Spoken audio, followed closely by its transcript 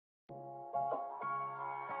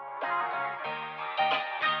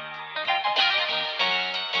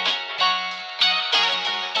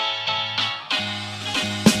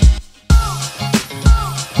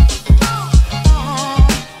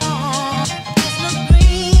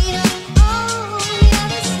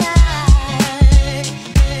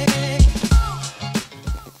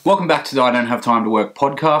Welcome back to the I Don't Have Time to Work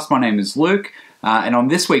podcast. My name is Luke, and on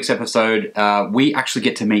this week's episode, we actually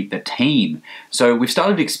get to meet the team. So we've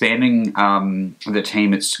started expanding the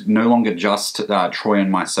team. It's no longer just Troy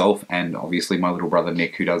and myself, and obviously my little brother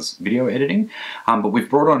Nick, who does video editing. But we've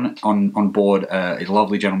brought on board a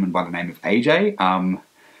lovely gentleman by the name of AJ.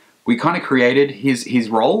 We kind of created his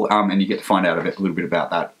role, and you get to find out a little bit about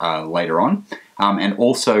that later on. And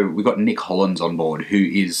also, we've got Nick Hollins on board, who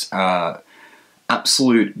is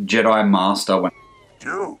absolute Jedi master.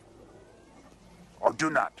 Do or do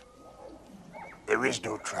not. There is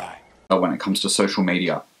no try. When it comes to social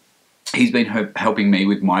media. He's been helping me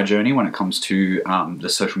with my journey when it comes to the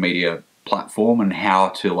social media platform and how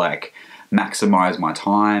to maximize my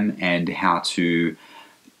time and how to,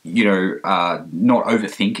 not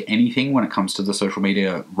overthink anything when it comes to the social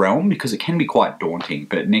media realm, because it can be quite daunting.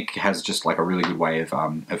 But Nick has just a really good way of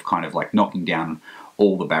kind of knocking down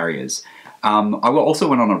all the barriers. I also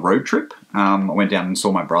went on a road trip. I went down and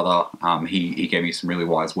saw my brother. He gave me some really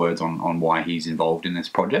wise words on why he's involved in this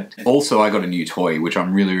project. Also, I got a new toy, which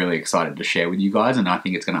I'm really, really excited to share with you guys, and I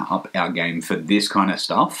think it's going to up our game for this kind of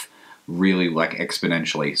stuff really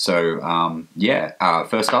exponentially. So,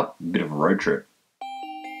 first up, a bit of a road trip.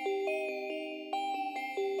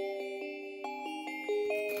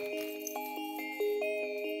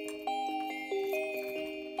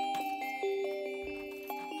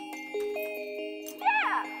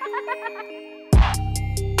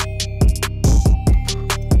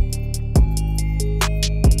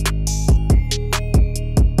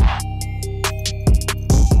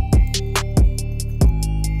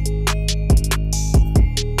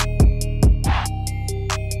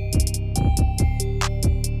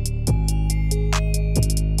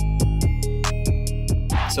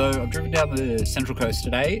 So I've driven down the Central Coast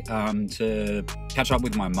today to catch up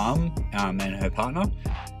with my mum and her partner,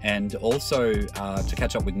 and also to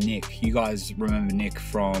catch up with Nick. You guys remember Nick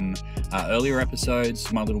from earlier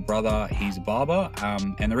episodes, my little brother. He's a barber,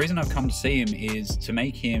 and the reason I've come to see him is to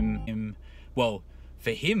make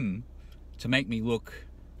for him to make me look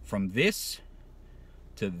from this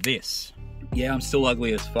to this. Yeah, I'm still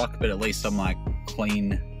ugly as fuck, but at least I'm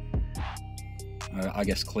clean, I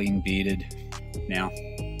guess clean bearded now.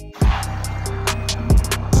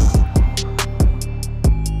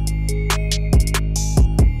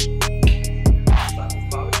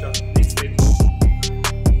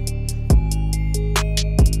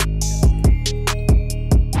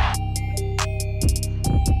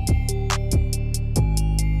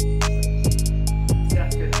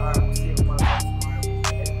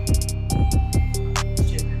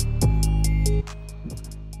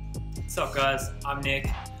 What's up, guys? I'm Nick.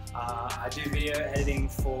 I do video editing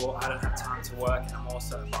for I Don't Have Time to Work, and I'm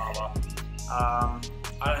also a barber. I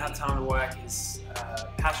Don't Have Time to Work is a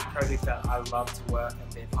passion project that I love to work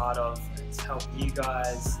and be a part of. It's helping you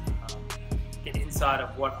guys get inside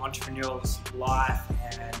of what entrepreneur's life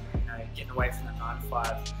and getting away from the 9 to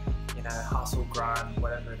 5, hustle, grind,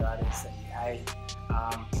 whatever that is that you hate,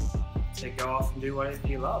 to go off and do whatever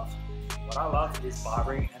you love. What I love is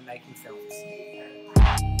barbering and making films.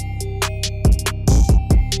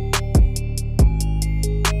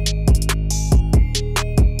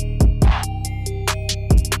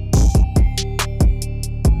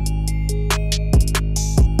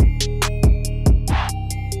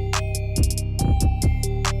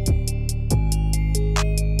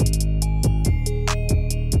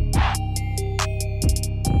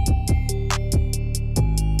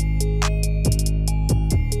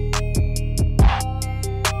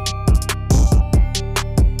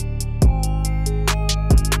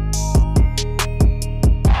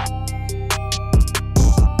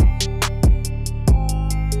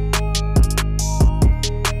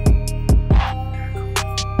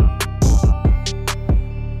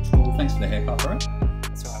 Thanks for the haircut, bro.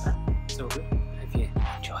 That's all right, man. It's all good. Hope you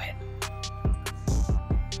enjoy it.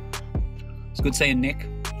 It's good seeing Nick.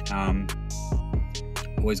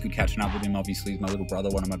 Always good catching up with him. Obviously, he's my little brother,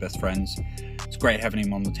 one of my best friends. It's great having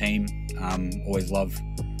him on the team. Always love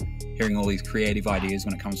hearing all these creative ideas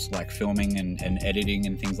when it comes to filming and editing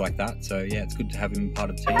and things like that. So yeah, it's good to have him part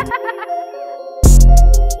of the team.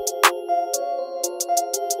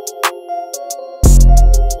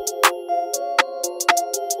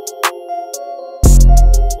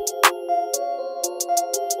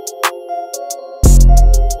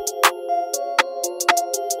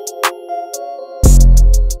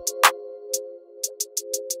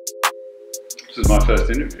 This is my first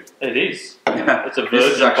interview. It is. Yeah. It's a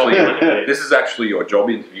virgin interview. This is actually your job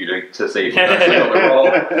interview to see if you've actually got the role.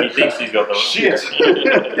 He thinks he's got the role. Shit.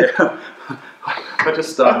 Yeah. I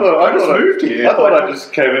just moved here. I thought I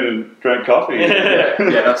just came in and drank coffee. yeah,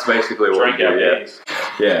 that's basically what we do. Yeah.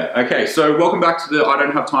 Yeah. Okay. So welcome back to the I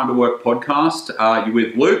Don't Have Time to Work podcast. You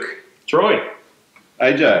with Luke, Troy,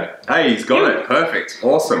 AJ. Hey, he's got it. Perfect.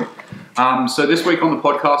 Awesome. So this week on the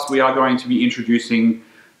podcast, we are going to be introducing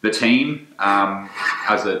the team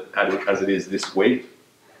as it is this week.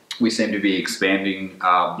 We seem to be expanding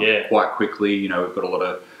quite quickly. You know, we've got a lot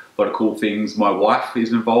of cool things. My wife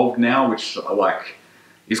is involved now, which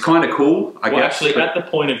is kind of cool. I guess. Actually, at the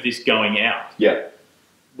point of this going out,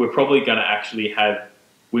 we're probably going to actually have.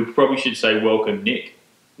 We probably should say welcome Nick.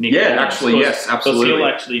 Yeah, actually, yes, absolutely. Because he'll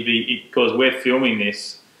actually be, because we're filming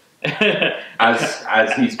this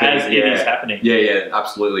as he's been, as it is happening. Yeah,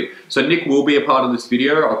 absolutely. So Nick will be a part of this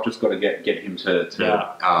video. I've just got to get him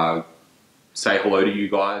to say hello to you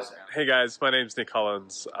guys. Hey guys, my name's Nick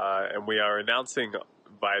Collins, and we are announcing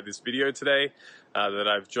via this video today that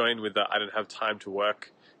I've joined with the I Don't Have Time to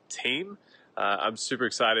Work team. I'm super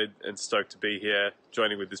excited and stoked to be here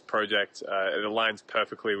joining with this project. It aligns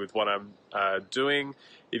perfectly with what I'm doing.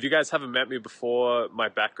 If you guys haven't met me before, my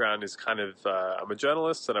background is kind of, I'm a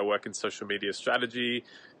journalist and I work in social media strategy,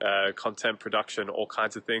 content production, all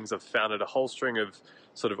kinds of things. I've founded a whole string of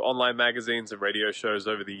sort of online magazines and radio shows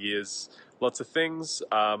over the years. Lots of things.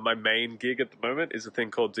 My main gig at the moment is a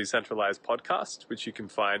thing called Decentralized Podcast, which you can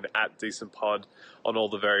find at Decent Pod on all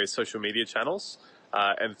the various social media channels.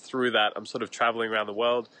 And through that, I'm sort of traveling around the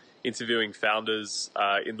world, interviewing founders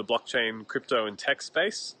in the blockchain, crypto, and tech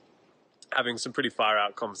space, having some pretty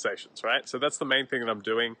far-out conversations, right? So that's the main thing that I'm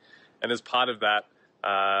doing. And as part of that,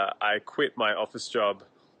 I quit my office job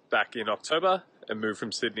back in October and moved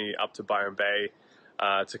from Sydney up to Byron Bay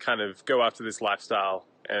to kind of go after this lifestyle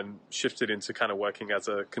and shifted into kind of working as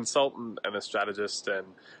a consultant and a strategist and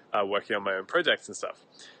working on my own projects and stuff.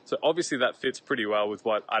 So obviously that fits pretty well with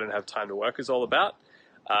what I Don't Have Time to Work is all about.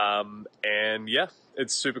 And yeah,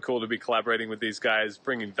 it's super cool to be collaborating with these guys,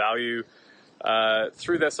 bringing value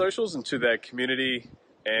through their socials and to their community.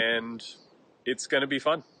 And it's going to be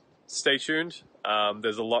fun. Stay tuned.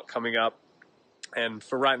 There's a lot coming up. And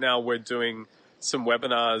for right now, we're doing some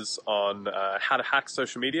webinars on how to hack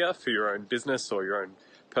social media for your own business or your own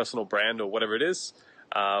personal brand or whatever it is.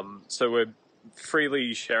 So we're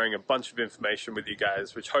freely sharing a bunch of information with you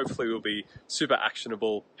guys, which hopefully will be super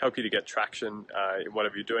actionable, help you to get traction in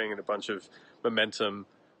whatever you're doing and a bunch of momentum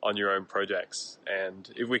on your own projects. And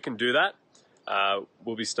if we can do that,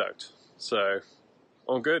 we'll be stoked. So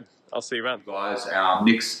all good. I'll see you around. Guys,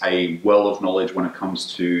 Nick's a well of knowledge when it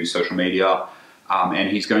comes to social media. And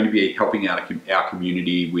he's going to be helping out our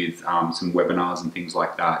community with some webinars and things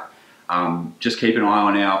like that. Just keep an eye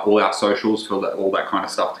on all our socials for all that kind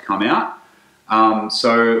of stuff to come out.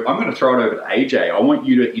 So I'm going to throw it over to AJ. I want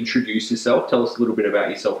you to introduce yourself. Tell us a little bit about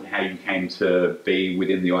yourself and how you came to be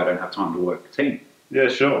within the I Don't Have Time to Work team. Yeah,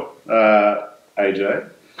 sure. AJ.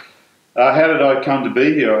 How did I come to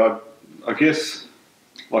be here? I guess,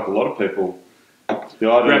 like a lot of people,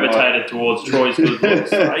 gravitated towards Troy's good books,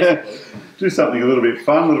 basically. Do something a little bit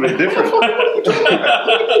fun, a little bit different.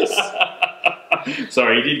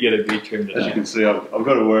 Sorry, you did get a beard trim today. As you can see, I've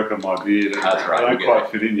got to work on my beard. That's right. I don't quite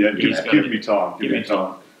fit in yet. Give me time. Give me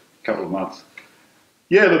time. A couple of months.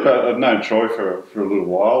 Yeah, look, I've known Troy for a little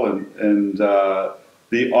while, and the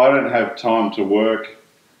I Don't Have Time to Work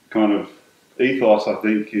kind of ethos, I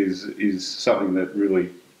think, is something that really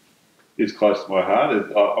is close to my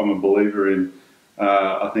heart. I'm a believer in.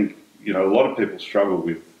 I think a lot of people struggle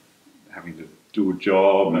with having to do a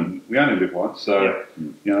job, and we only live once, so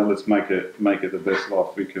let's make it the best life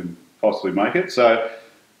we can possibly make it. So,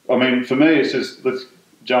 I mean, for me, it's just let's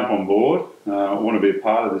jump on board. I want to be a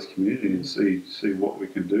part of this community and see what we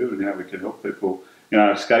can do and how we can help people,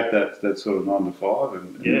 escape that sort of 9 to 5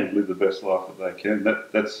 and live the best life that they can.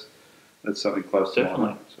 That's something close to my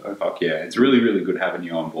heart. So. Fuck yeah, it's really, really good having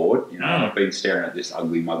you on board. I've been staring at this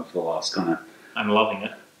ugly mug for the last kind of... I'm loving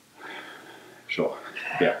it. Sure.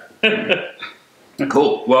 Yeah.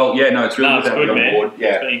 Cool. Well, yeah, no, it's really good to have you on board.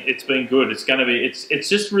 Yeah. It's been good. It's going to be. It's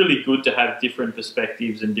just really good to have different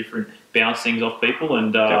perspectives and different bounce things off people.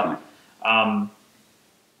 And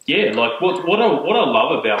yeah, like what I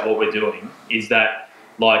love about what we're doing is that,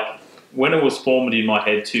 like, when it was formed in my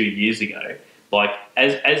head 2 years ago, like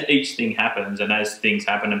as each thing happens and as things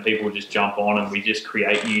happen and people just jump on and we just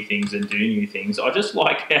create new things and do new things, I just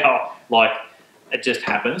like how it just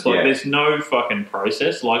happens. Like there's no fucking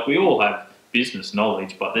process. Like we all have business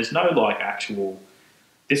knowledge, but there's no actual,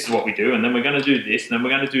 this is what we do and then we're going to do this and then we're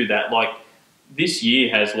going to do that. Like this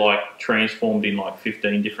year has transformed in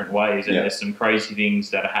 15 different ways and there's some crazy things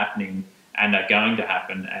that are happening and are going to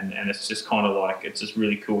happen, and it's just kind of like, it's just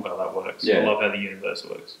really cool how that works. Yeah. I love how the universe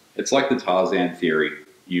works. It's like the Tarzan theory.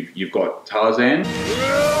 You've got Tarzan.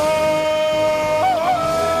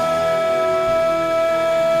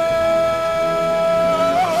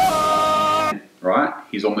 Right?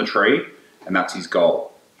 He's on the tree, and that's his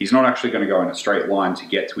goal. He's not actually going to go in a straight line to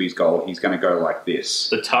get to his goal. He's going to go like this.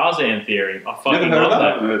 The Tarzan theory. I fucking Never heard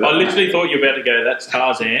love of that. that. I literally thought you were about to go, that's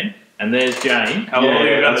Tarzan, and there's Jane.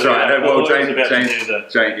 Yeah, that's right. Well, Jane.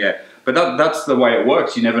 Jane, yeah. But that's the way it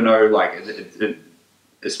works. You never know, like,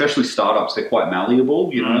 especially startups, they're quite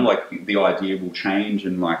malleable, you know, like the idea will change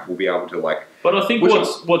and like we'll be able to like... But I think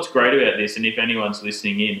what's great about this, and if anyone's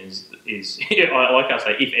listening in, is like I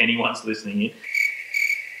say, if anyone's listening in,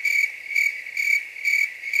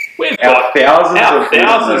 we've got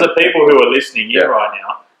thousands of people who are listening in right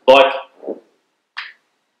now. Like,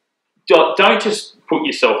 don't just put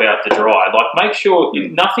yourself out to dry. Like, make sure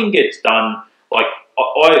nothing gets done. Like,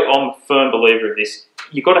 I'm a firm believer of this.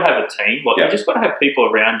 You've got to have a team. Like, you just got to have people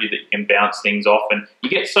around you that you can bounce things off, and you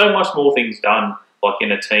get so much more things done, like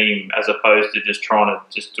in a team, as opposed to just trying to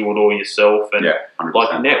just do it all yourself and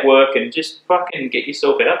like network and just fucking get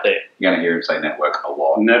yourself out there. You're going to hear him say network a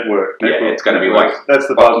lot. Network. Yeah, it's going to be like that's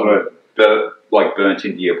the buzzword, like burnt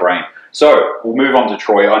into your brain. So we'll move on to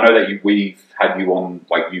Troy. I know that we've had you on,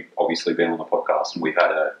 like you've obviously been on the podcast, and we've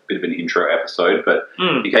had a bit of an intro episode. But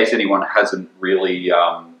in case anyone hasn't really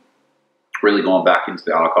gone back into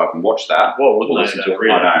the archive and watched that, well, wouldn't they? Listen to it.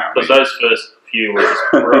 Really? I know. Because those first few were just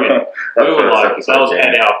brilliant. We were like, that was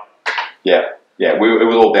head out. Yeah, it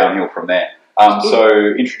was all downhill from there. So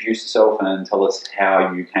introduce yourself and tell us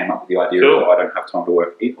how you came up with the idea of I don't have time to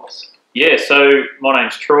work ethos. Yeah, so my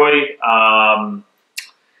name's Troy.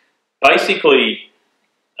 Basically,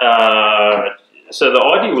 so the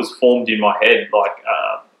idea was formed in my head like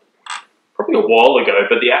probably a while ago,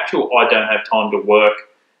 but the actual I don't have time to work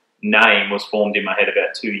name was formed in my head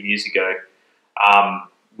about 2 years ago,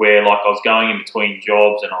 where like I was going in between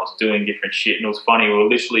jobs and I was doing different shit, and it was funny, we were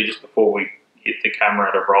literally just before we hit the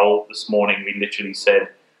camera to roll this morning, we literally said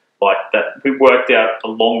like that we worked out the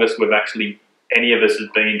longest we've actually, any of us has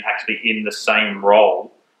been actually in the same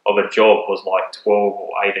role of a job was like 12 or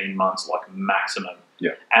 18 months, like maximum.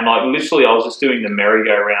 Yeah. And like literally I was just doing the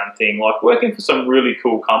merry-go-round thing, like working for some really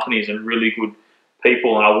cool companies and really good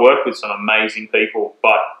people, and I work with some amazing people,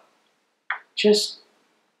 but I just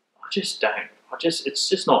don't. It's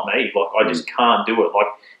just not me. Like I just can't do it. Like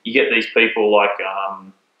you get these people like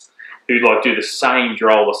who like do the same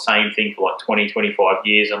role, the same thing for like 20, 25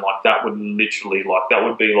 years, and like that would literally that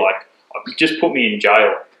would be like just put me in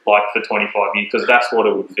jail like for 25 years, because that's what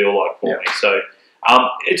it would feel like for me. So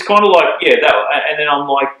it's kind of like that, and then I'm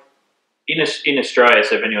like in Australia.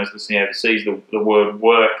 So if anyone's listening overseas, the word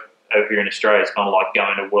work over here in Australia is kind of like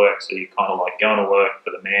going to work. So you're kind of like going to work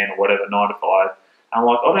for the man or whatever, 9 to 5. I'm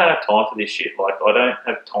like, I don't have time for this shit. Like, I don't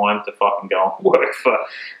have time to fucking go and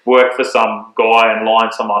work for some guy and line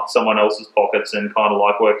someone else's pockets and kind of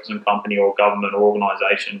like work for some company or government or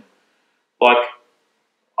organisation. Like,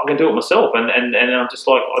 I can do it myself. And I'm just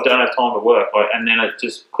like, I don't have time to work. And then it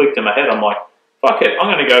just clicked in my head. I'm like, fuck it, I'm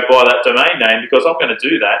going to go buy that domain name because I'm going to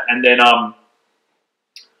do that. And then I've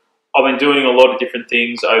been doing a lot of different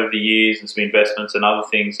things over the years and some investments and other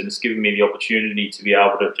things, and it's given me the opportunity to be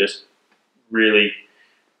able to just really,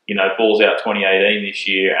 balls out 2018 this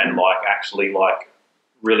year and like actually like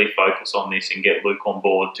really focus on this and get Luke on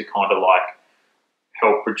board to kind of like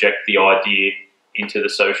help project the idea into the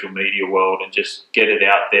social media world and just get it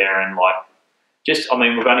out there and like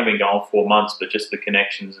we've only been going 4 months, but just the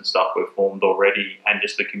connections and stuff we've formed already and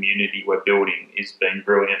just the community we're building has been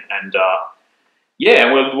brilliant. And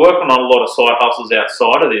we're working on a lot of side hustles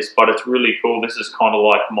outside of this, but it's really cool. This is kind of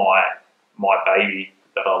like my baby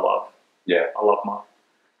that I love. Yeah, I love my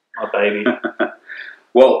baby.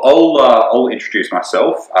 Well, I'll introduce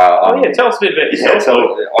myself. Tell us a bit about yourself.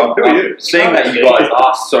 Seeing that you guys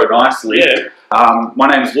asked so nicely. Yeah. My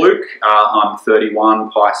name's Luke. I'm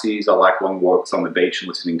 31, Pisces. I like long walks on the beach and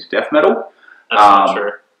listening to death metal. That's not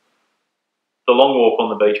true. The long walk on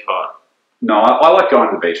the beach part. No, I like going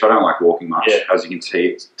to the beach. I don't like walking much, as you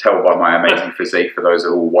can tell by my amazing physique for those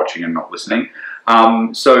who are watching and not listening. I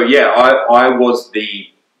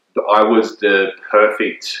was the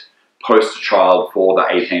perfect poster child for the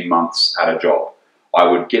 18 months at a job. I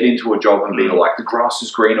would get into a job and be like, the grass is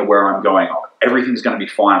greener where I'm going. Everything's going to be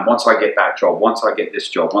fine once I get that job, once I get this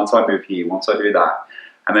job, once I move here, once I do that.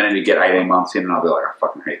 And then it'd get 18 months in and I'll be like, I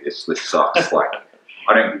fucking hate this. This sucks. Like,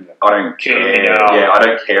 I don't care. Yeah, I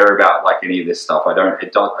don't care about like any of this stuff.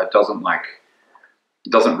 It doesn't like,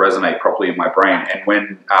 doesn't resonate properly in my brain. And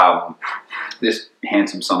when this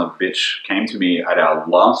handsome son of a bitch came to me at our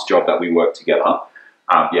last job that we worked together,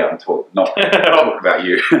 I'm not talking about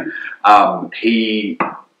you. He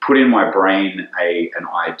put in my brain an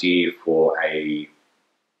idea for a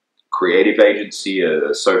creative agency,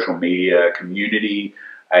 a social media community,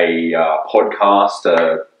 a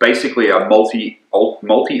podcast, basically a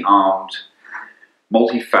multi-armed,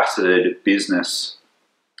 multifaceted business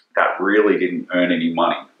that really didn't earn any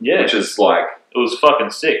money. Yeah. Which is like... It was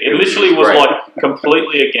fucking sick. It literally was like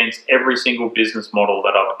completely against every single business model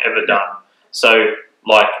that I've ever done. So,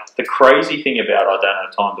 like, the crazy thing about I Don't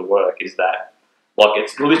Have Time to Work is that, like,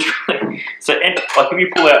 it's literally... So, like, if you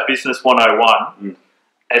pull out Business 101,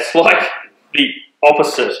 it's like the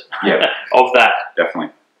opposite of that.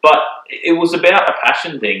 Definitely. But it was about a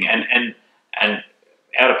passion thing, and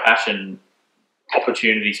out of passion,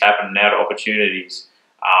 opportunities happen, and out of opportunities,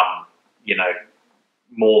 you know,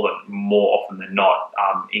 more often than not,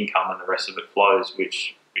 income and the rest of it flows,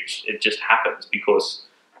 which it just happens because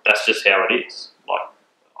that's just how it is. Like,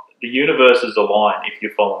 the universe is aligned if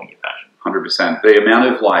you're following your passion. 100%. The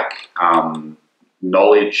amount of like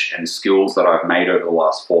knowledge and skills that I've made over the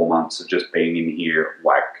last 4 months of just being in here,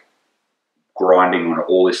 like grinding on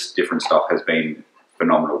all this different stuff, has been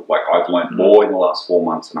phenomenal. Like, I've learned more in the last 4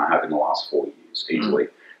 months than I have in the last 4 years easily.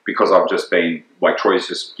 Because I've just been, like, Troy's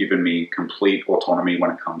just given me complete autonomy when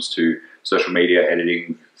it comes to social media,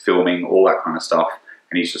 editing, filming, all that kind of stuff.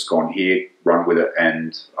 And he's just gone, here, run with it.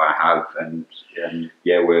 And I have. And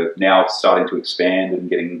yeah, we're now starting to expand and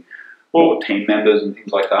getting more team members and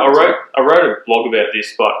things like that. I wrote a blog about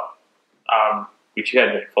this, but which you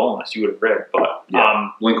hadn't been following us, you would have read. But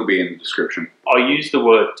link will be in the description. I use the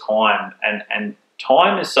word time, and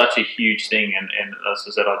time is such a huge thing. And as I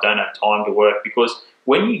said, I don't have time to work, because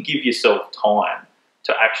when you give yourself time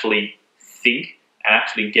to actually think and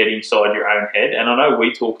actually get inside your own head, and I know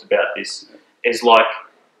we talked about this, is like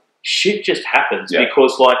shit just happens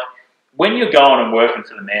because, like, when you're going and working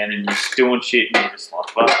for the man and you're doing shit and you're just like,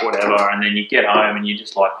 fuck, whatever, and then you get home and you're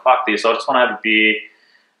just like, fuck this, I just want to have a beer,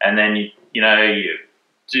 and then you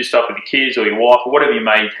do stuff with your kids or your wife or whatever you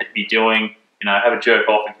may be doing, you know, have a jerk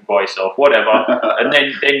off if you're by yourself, whatever, and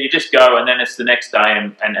then you just go, and then it's the next day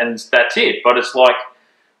and that's it. But it's like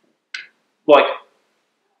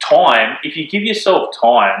time, if you give yourself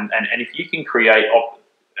time and if you can create,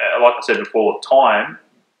 like I said before, time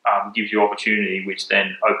gives you opportunity, which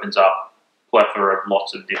then opens up a plethora of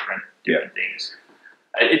lots of different things.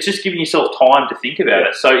 It's just giving yourself time to think about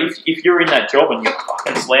it. So if you're in that job and you're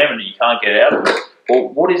fucking slamming it, you can't get out of it, well,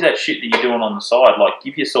 what is that shit that you're doing on the side? Like,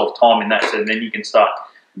 give yourself time in that, so then you can start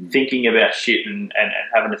thinking about shit and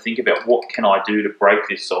having to think about, what can I do to break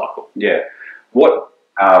this cycle? Yeah.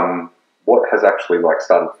 What has actually like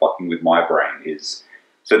started fucking with my brain is,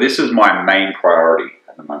 so this is my main priority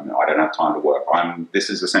at the moment. I don't have time to work. This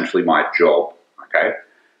is essentially my job, okay?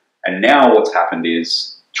 And now what's happened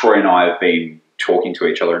is Troy and I have been talking to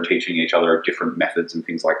each other and teaching each other different methods and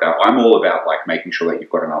things like that. I'm all about like making sure that you've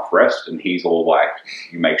got enough rest, and he's all like,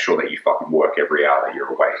 you make sure that you fucking work every hour that you're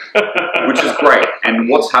awake, which is great. And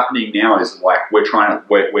what's happening now is like we're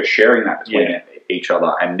sharing that between each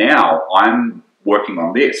other, and now I'm working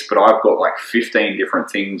on this, but I've got like 15 different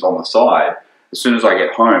things on the side. As soon as I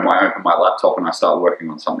get home, I open my laptop and I start working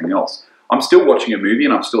on something else. I'm still watching a movie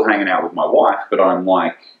and I'm still hanging out with my wife, but I'm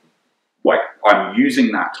like I'm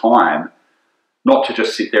using that time not to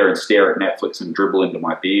just sit there and stare at Netflix and dribble into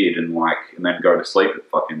my beard and then go to sleep at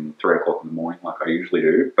fucking 3 o'clock in the morning like I usually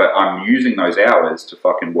do. But I'm using those hours to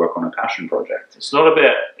fucking work on a passion project. It's not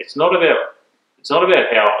about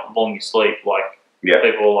how long you sleep. Like,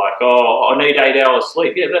 people are like, oh, I need 8 hours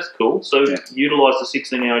sleep. Yeah, that's cool. So utilize the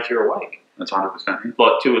 16 hours you're awake. That's 100%.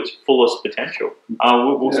 Like, to its fullest potential.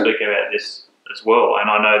 We'll speak about this as well. And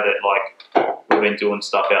I know that, like, we've been doing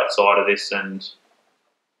stuff outside of this, and,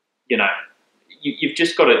 you know, you've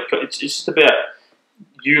just got to, it's just about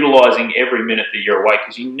utilising every minute that you're awake,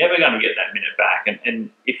 because you're never going to get that minute back. And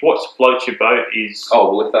if what floats your boat is...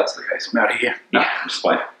 Oh, well, if that's the case, I'm out of here. No, I'm just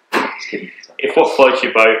playing. Just kidding. If what floats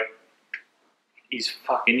your boat is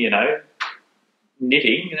fucking, you know,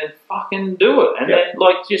 knitting, then fucking do it. And then,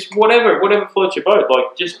 like, just whatever floats your boat,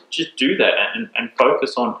 like, just do that and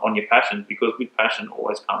focus on your passion, because with passion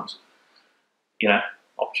always comes, you know,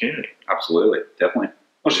 opportunity. Absolutely, definitely.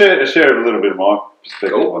 I'll share a little bit of my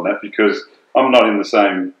perspective on that, because I'm not in the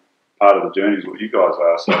same part of the journey as what you guys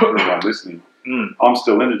are. So for everyone listening, I'm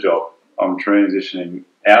still in a job. I'm transitioning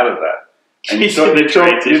out of that. And you're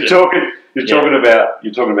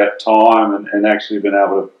talking about time and actually being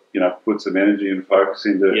able to, you know, put some energy and focus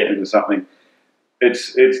into something.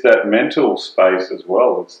 it's that mental space as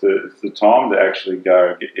well. It's the time to actually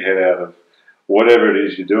go get your head out of whatever it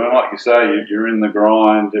is you're doing. Like you say, you're in the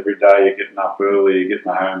grind every day. You're getting up early. You're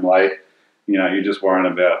getting home late. You know, you're just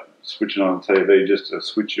worrying about switching on the TV just to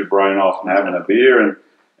switch your brain off and having a beer,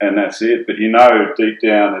 and that's it. But you know, deep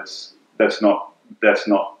down, that's not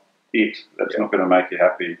it. That's not going to make you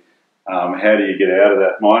happy. How do you get out of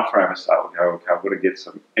that mind frame and start to go, okay, I've got to get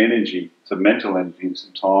some energy, some mental energy, and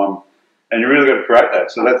some time, and you really got to create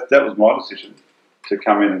that. So that was my decision, to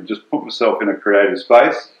come in and just put myself in a creative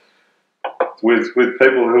space with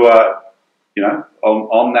people who are, you know,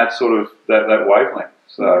 on that sort of that wavelength.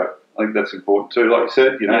 So I think that's important too. Like you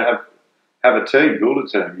said, you know, have a team, build a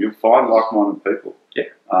team. You'll find like-minded people. Yeah.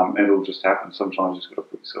 And it'll just happen. Sometimes you just got to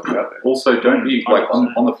put yourself out there. Also, don't be, like,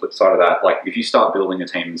 on the flip side of that, like, if you start building a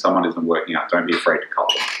team and someone isn't working out, don't be afraid to cut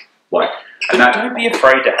them. Like, and that, don't be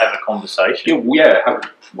afraid to have a conversation.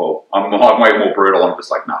 Well, I'm way more brutal. I'm just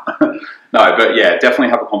like, no. No, but yeah, definitely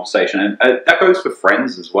have a conversation. And that goes for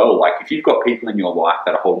friends as well. Like, if you've got people in your life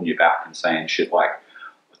that are holding you back and saying shit like,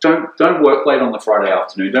 don't work late on the Friday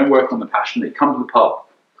afternoon, don't work on the passionate, come to the pub.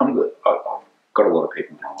 I've got a lot of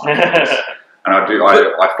people in my life. And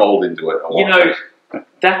I fold into it a lot. You know,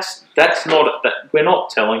 that's not that we're not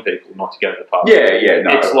telling people not to go to the pub. Yeah,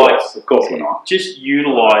 no. It's of course we're not. Just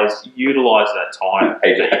utilize that time.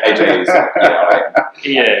 AJ is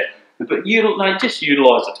but just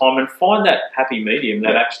utilize the time and find that happy medium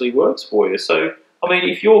that actually works for you. So, I mean,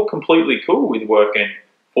 if you're completely cool with working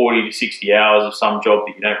 40 to 60 hours of some job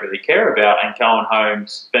that you don't really care about, and going home,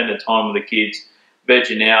 spending time with the kids,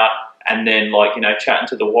 vegging out, and then, like, you know, chatting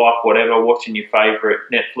to the wife, whatever, watching your favourite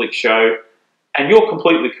Netflix show, and you're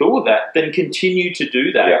completely cool with that, then continue to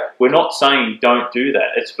do that. Yeah. We're not saying don't do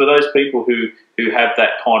that. It's for those people who have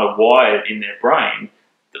that kind of wired in their brain,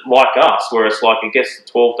 like us, where it's like it gets to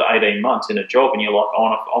 12 to 18 months in a job and you're like,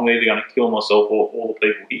 oh, I'm either going to kill myself or all the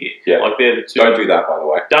people here. Yeah. Like, they're the two. Don't do that, by the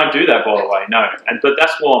way. Don't do that, by the way, no. But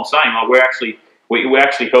that's what I'm saying. Like, we're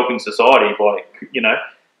actually helping society by, you know,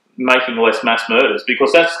 making less mass murders,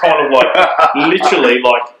 because that's kind of like literally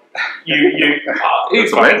like who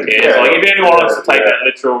fucking cares? Yeah. Like, if anyone wants to take that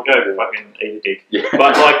literal, go fucking eat a dick. Yeah.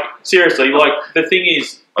 But, like, seriously, like, the thing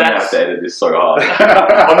is, I'm going to have to edit this so hard.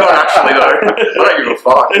 I'm not actually, though. I don't give a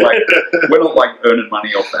fuck. Like, we're not, like, earning money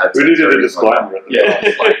off that. We need to do a disclaimer.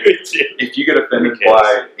 Like, if you get offended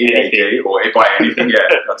by EAD or by anything, yeah,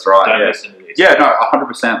 that's right. Don't listen to this. Yeah, no,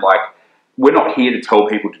 100%. Like, we're not here to tell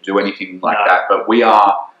people to do anything like that, but we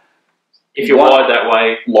are, if you're wired that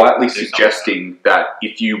way, lightly suggesting that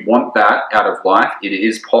if you want that out of life, it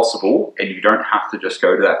is possible, and you don't have to just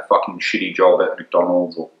go to that fucking shitty job at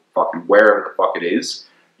McDonald's or fucking wherever the fuck it is.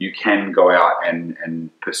 You can go out and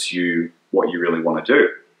pursue what you really want to do.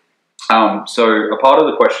 So a part of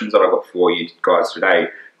the questions that I got for you guys today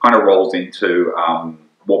kind of rolls into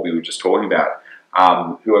what we were just talking about.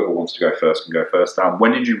 Whoever wants to go first can go first.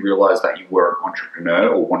 When did you realise that you were an entrepreneur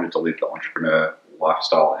or wanted to live the entrepreneur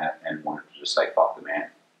lifestyle and wanted to just say fuck the man?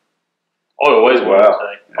 I always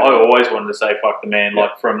wanted to say fuck the man.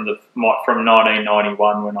 Like, from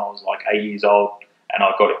 1991, when I was like 8 years old, and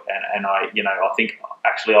I got it, and I, you know, I think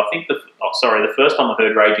the first time I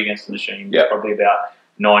heard Rage Against the Machine was probably about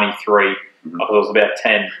 93. I was about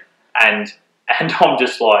 10, and I'm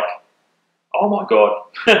just like, oh my god,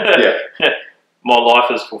 my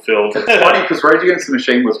life is fulfilled. It's funny because Rage Against the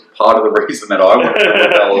Machine was part of the reason that I went to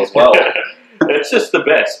rebel as well. It's just the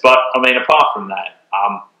best. But I mean, apart from that,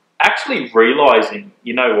 actually realizing,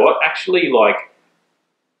 you know what, actually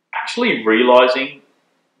realizing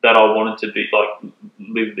that I wanted to be like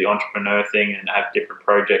live the entrepreneur thing and have different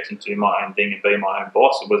projects and do my own thing and be my own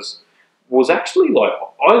boss was actually, like,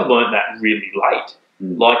 I learned that really late.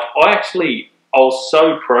 Like, I was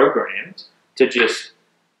so programmed to just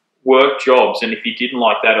work jobs, and if you didn't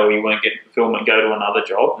like that or you weren't getting fulfillment, go to another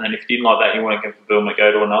job, and then if you didn't like that and you weren't getting fulfillment,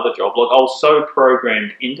 go to another job. Like, I was so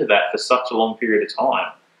programmed into that for such a long period of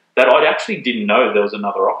time that I actually didn't know there was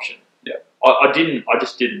another option. Yeah, I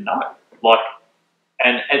just didn't know. Like,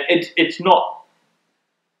 and it's not,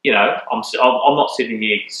 you know, I'm not sitting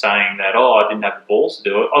here saying that, oh, I didn't have the balls to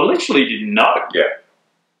do it. I literally didn't know. Yeah,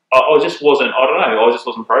 I just wasn't. I don't know. I just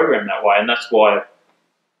wasn't programmed that way, and that's why.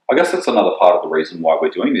 I guess that's another part of the reason why we're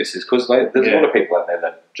doing this, is because there's a lot of people out there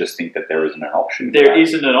that just think that there isn't an option. There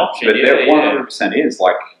isn't an option, but there 100% is.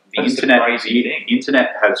 Like, the internet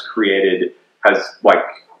has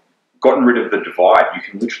gotten rid of the divide. You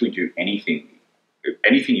can literally do anything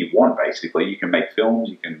you want, basically. You can make films,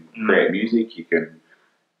 you can create music, you can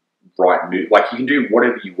write like, you can do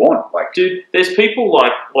whatever you want. Like, dude, there's people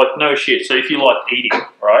like no shit. So if you like eating,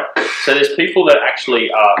 right? So there's people that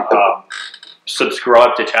actually are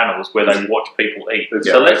subscribe to channels where they watch people eat.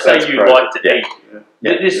 Yeah, So let's say you crazy. like to eat.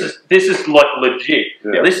 This is like legit.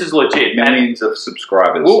 Yeah. This is legit. Millions of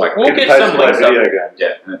subscribers. We'll People get pay some to play links video up. games.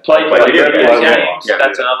 Yeah. Play video games. Yeah.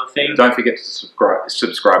 That's another thing. Don't forget to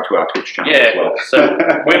subscribe to our Twitch channel as well. So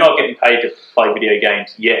we're not getting paid to play video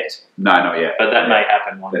games yet, No, not yet. but that may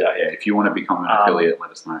happen one day. Yeah, if you want to become an affiliate, let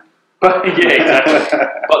us know. But yeah, exactly.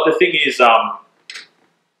 But the thing is,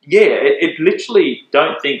 it literally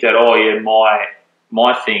don't think that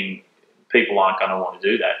my thing, people aren't going to want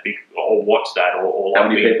to do that or watch that or How like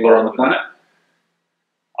many be people are on the involved with planet?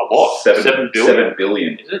 that. A lot. 7 billion. 7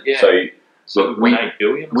 billion. Is it? Yeah. So look, we 7.8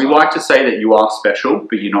 billion. or we something. like to say that you are special,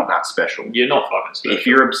 but you're not that special. You're not fucking special. If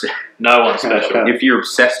you're obsessed, No one's special. if you're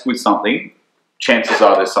obsessed with something, chances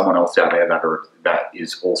are there's someone else out there that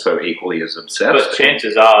is also equally as obsessed. But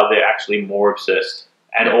chances are they're actually more obsessed.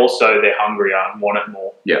 And also they're hungrier and want it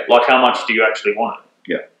more. Yeah. Like, how much do you actually want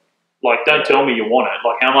it? Yeah. Like, don't tell me you want it.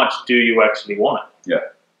 Like, how much do you actually want it?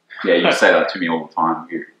 Yeah, you say that to me all the time.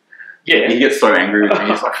 Yeah. He gets so angry with me.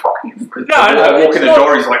 He's like, "Fuck you!" No, I walk it's in the not-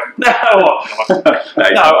 door. He's like, No, I'm not. "No, he's No,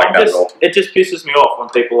 not like that at all." it just pisses me off when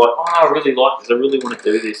people are like, oh, I really like this. I really want to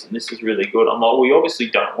do this, and this is really good. I'm like, well, you obviously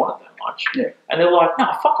don't want it that much. Yeah. And they're like, no,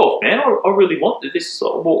 fuck off, man. I really want this.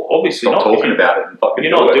 Well, obviously Stop not. talking about it and fucking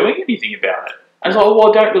You're do not it. doing anything about it. And it's like, well,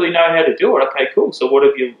 I don't really know how to do it. Okay, cool. So what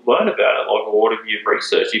have you learned about it? Like, or what have you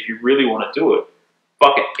researched if you really want to do it?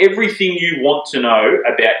 Fucking everything you want to know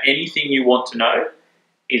about anything you want to know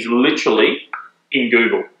is literally in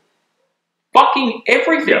Google. Fucking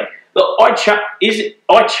everything. Look, I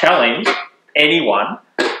challenge anyone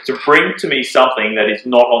to bring to me something that is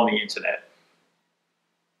not on the internet.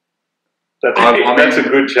 That's a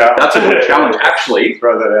good challenge. That's a good challenge. Actually,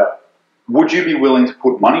 Throw that out. would you be willing to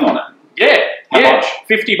put money on it? Yeah, How much?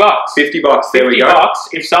 $50. $50. There we go. $50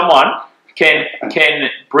 if someone can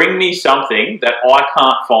bring me something that I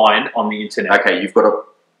can't find on the internet. Okay,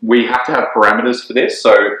 we have to have parameters for this,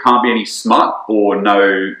 so it can't be any smut or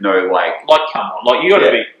no like Like, come on, like you got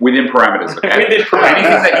to be within parameters. Okay, Within parameters.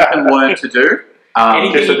 anything that you can learn to do.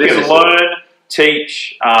 anything so you this can is- learn,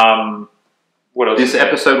 teach. What else? This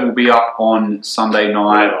episode will be up on Sunday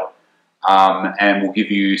night, and we'll give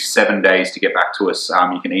you 7 days to get back to us.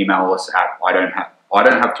 You can email us at I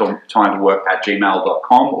don't have time to work at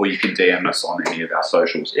gmail.com, or you can DM us on any of our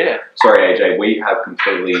socials. Yeah. Sorry, AJ, we have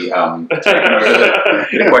completely taken over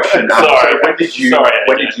the question. Sorry. So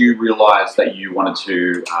when did AJ. you realise that you wanted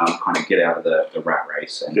to kind of get out of the rat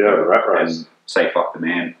race and, Yeah, the rat race. and say fuck the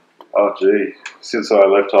man? Oh, gee. Since I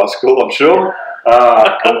left high school, I'm sure.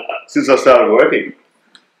 Since I started working.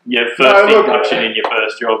 Your first No, look, induction in your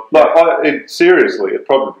first job. Like, seriously, it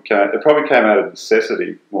probably came out of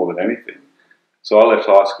necessity more than anything. So I left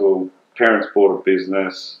high school, parents bought a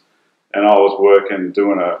business, and I was working,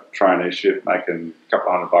 doing a traineeship, making a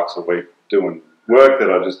couple $100 a week, doing work that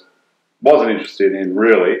I just wasn't interested in,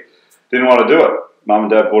 really. Didn't want to do it. Mum and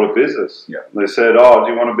Dad bought a business. Yeah. They said, oh,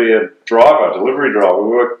 do you want to be a driver, delivery driver? We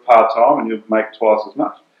work part-time and you'll make twice as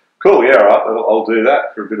much. Cool, yeah, all right, I'll do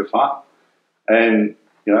that for a bit of fun. And,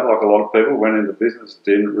 you know, like a lot of people, went into business,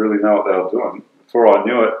 didn't really know what they were doing. Before I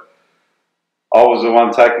knew it, I was the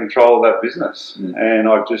one taking control of that business. And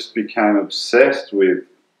I just became obsessed with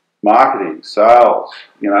marketing, sales,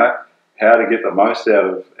 you know, how to get the most out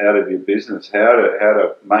of your business, how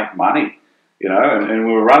to make money, you know, and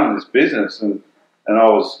we were running this business and I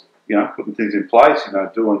was, you know, putting things in place, you know,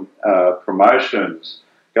 doing promotions,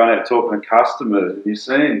 going out talking to customers, and you're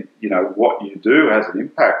seeing, you know, what you do has an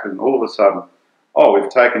impact, and all of a sudden, oh, we've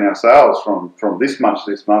taken our sales from this much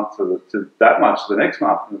this month to that much the next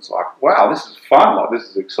month, and it's like, wow, this is fun, like this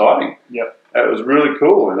is exciting. Yep. It was really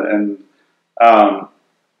cool, and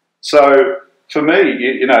so for me,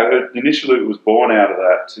 you know, initially it was born out of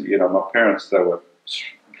that. You know, my parents, they were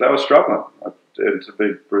struggling. And to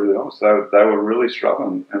be brutally honest, they were really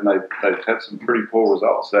struggling, and they had some pretty poor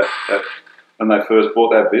results that when they first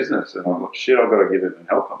bought that business. And I thought, shit, I've got to get in and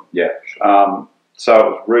help them. Yeah. Sure. So it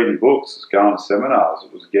was reading books, it was going to seminars,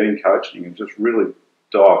 it was getting coaching, and just really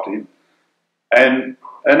dived in. And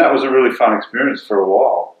that was a really fun experience for a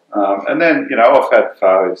while. And then, you know, I've had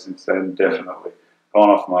failures since then, definitely. Gone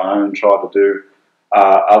off my own, tried to do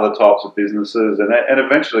other types of businesses, and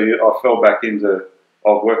eventually I fell back into, I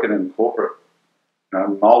was working in corporate, you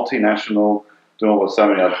know, multinational, doing what so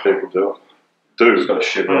many other people do. It's got a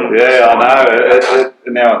shiver. Yeah, I know.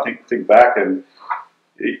 Now I think back, and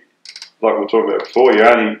like we talked about before,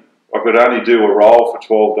 I could only do a role for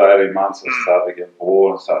 12 to 18 months and start to get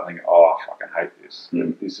bored and start thinking, oh, I fucking hate this.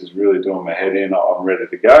 This is really doing my head in. I'm ready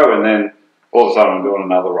to go. And then all of a sudden I'm doing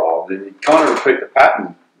another role. Then you kind of repeat the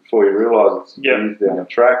pattern before you realise it's down the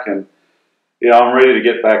track. And Yeah, I'm ready to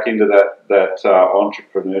get back into that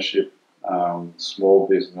entrepreneurship, small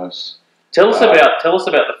business. Tell us about the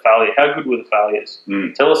failure. How good were the failures?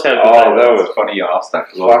 Tell us how good. Oh, that was Funny you asked that.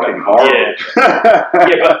 fucking horrible. Yeah,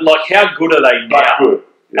 but like, how good are they now? Good.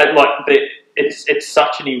 Yeah. And, like, it's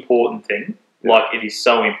such an important thing. Yeah. Like, it is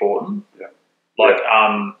so important. Yeah. Like,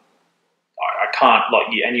 I can't, like,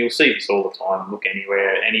 and you'll see this all the time. Look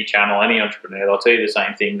anywhere, any channel, any entrepreneur, they'll tell you the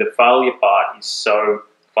same thing. The failure part is so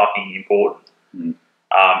fucking important.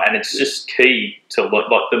 And it's just key to look,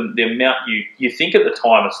 like the amount you think at the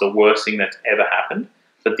time it's the worst thing that's ever happened,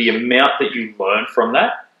 but the amount that you learn from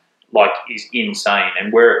that, like, is insane.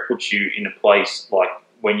 And where it puts you in a place, like,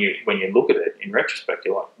 when you look at it in retrospect,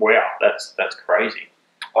 you're like, wow, that's crazy.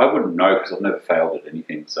 I wouldn't know because I've never failed at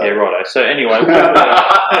anything. So. Yeah, righto. So anyway,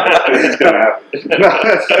 It's going to happen.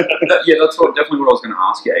 Yeah, that's definitely what I was going to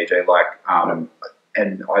ask you, AJ. Like,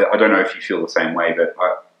 and I don't know if you feel the same way, but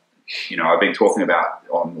I've been talking about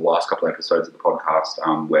on the last couple of episodes of the podcast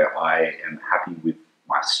where I am happy with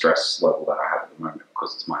my stress level that I have at the moment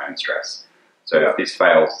because it's my own stress. So if this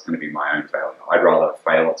fails, it's going to be my own failure. I'd rather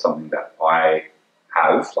fail at something that I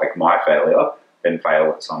have, like my failure, than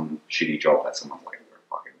fail at some shitty job that someone's like,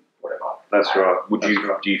 fucking whatever. That's right.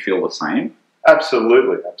 Do you feel the same?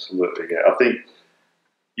 Absolutely. Yeah, I think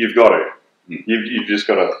you've got to. You've just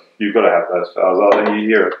got to. You've got to have those fails. I think you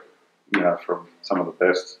hear it, from some of the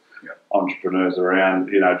best entrepreneurs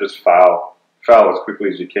around. Just fail as quickly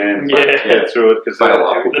as you can. Get through it because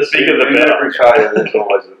the bigger the better. Every failure, there's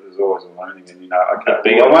always a learning, and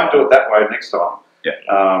okay, I won't do it that way next time. Yeah.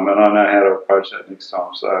 And I know how to approach that next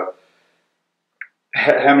time. So,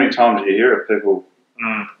 how many times do you hear of people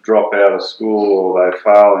drop out of school or they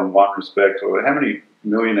fail in one respect, or how many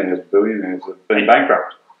millionaires, billionaires have been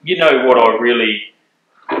bankrupt? You know what I really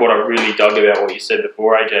dug about what you said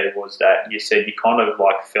before, AJ, was that you said you kind of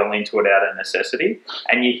like fell into it out of necessity,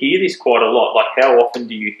 and you hear this quite a lot. Like, how often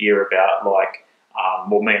do you hear about, like,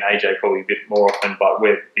 me and AJ probably a bit more often, but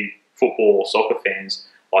we're big football or soccer fans.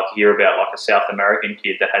 Like, you hear about like a South American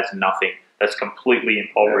kid that has nothing, that's completely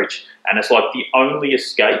impoverished, and it's like the only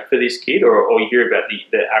escape for this kid, or you hear about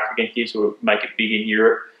the African kids who make it big in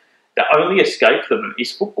Europe. The only escape for them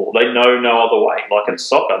is football. They know no other way. Like, in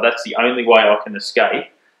soccer, that's the only way I can escape.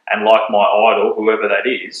 And like my idol, whoever that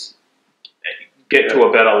is, get to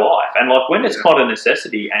a better life. And like, when it's kind of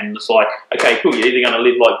necessity and it's like, okay, cool, you're either going to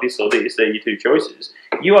live like this or this, they're your two choices.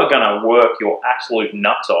 You are going to work your absolute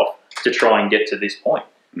nuts off to try and get to this point,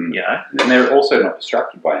 And they're also not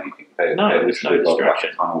distracted by anything. They're there's no distraction.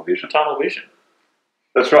 Like tunnel vision. Tunnel vision.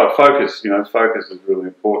 That's right. Focus. Focus is really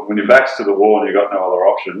important. When your back's to the wall and you've got no other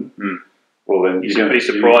option, well, then you're going to be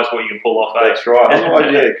surprised what you can pull off. That's right.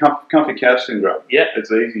 Otherwise, comfy couch syndrome. Yeah,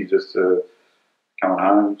 it's easy just to come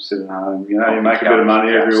home, sit at home. You make a bit of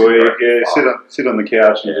money every week. Yeah, sit on the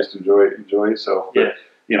couch and just enjoy yourself. But,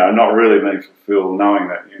 not really being fulfilled, knowing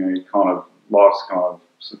that you kind of life's kind of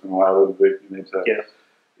slipping away a little bit. You need to. Yeah.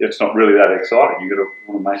 It's not really that exciting. You got to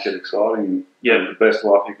want to make it exciting. And the best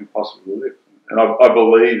life you can possibly live. And I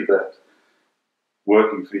believe that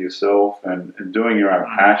working for yourself and doing your own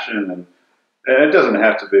passion, and it doesn't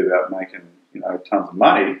have to be about making tons of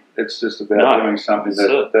money. It's just about doing something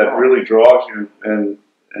that really drives you and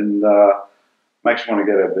makes you want to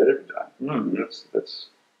get out of bed every day. That's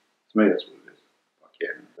to me, that's what it is.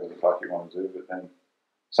 Like you want to do, but then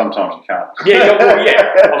sometimes you can't. I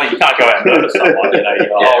mean, you can't go out and murder someone. I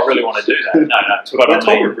really want to do that. No. But we're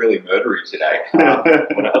talking really murdery today. I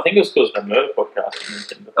think it was because of the murder podcast you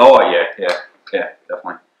mentioned before. Oh yeah,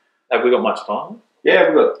 definitely. Have we got much time?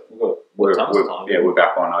 Yeah, we're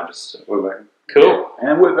back on. We're back. Cool.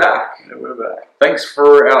 And we're back. Yeah, we're back. Thanks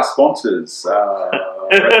for our sponsors, Red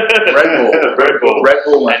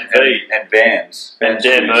Bull, and Vans. And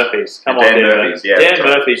Dan Murphy's. Come on, Dan Murphy's. Yeah, Dan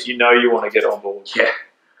Murphy's, you want to get on board. Yeah.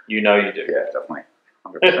 You know you do. Yeah, definitely.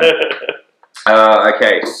 100%.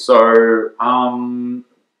 Okay, so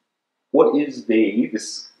what is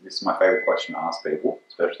this is my favourite question to ask people,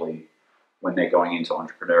 especially when they're going into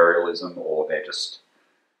entrepreneurialism or they're just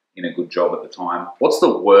in a good job at the time. What's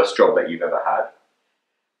the worst job that you've ever had?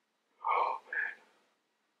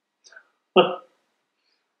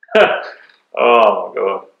 Oh my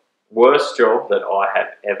god. Worst job that I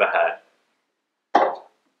have ever had.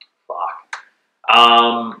 Fuck.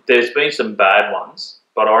 There's been some bad ones,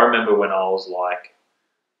 but I remember when I was like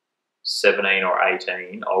 17 or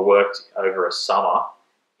 18, I worked over a summer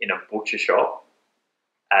in a butcher shop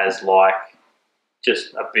as like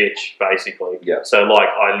just a bitch, basically. Yeah. So like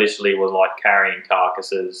I literally was like carrying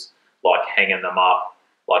carcasses, like hanging them up,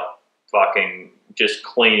 like fucking just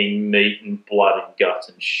cleaning meat and blood and guts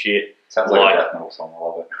and shit. Sounds like a death metal song. I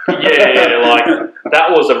love it. Like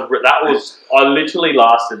that was. I literally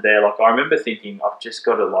lasted there. Like I remember thinking, I've just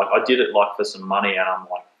got to I did it like for some money, and I'm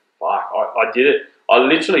like, fuck, I did it. I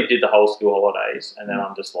literally did the whole school holidays, and then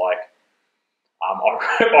I'm just like,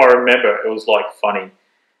 I remember it was like funny,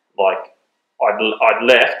 like I'd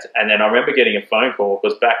left, and then I remember getting a phone call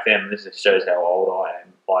because back then, this shows how old I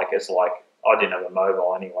am. Like it's like I didn't have a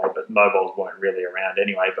mobile anyway, but mobiles weren't really around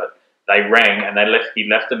anyway, but. They rang and he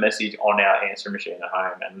left a message on our answer machine at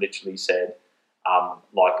home and literally said,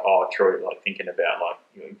 oh, Troy, like thinking about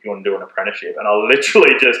if you want to do an apprenticeship. And I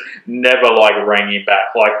literally just never rang him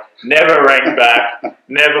back, never rang back,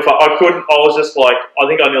 never. I couldn't. I was just like, I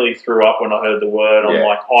think I nearly threw up when I heard the word. I'm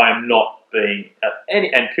like, I am not being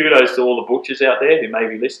and kudos to all the butchers out there who may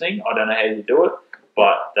be listening. I don't know how you do it.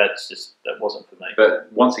 But that wasn't for me. But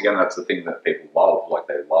once again, that's the thing that people love. Like,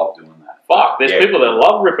 they love doing that. Fuck, there's people that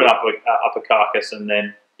love ripping up a carcass, and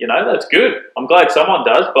then, that's good. I'm glad someone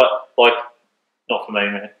does, but, not for me,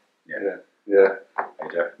 man. Yeah.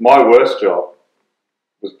 My worst job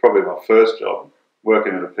was probably my first job,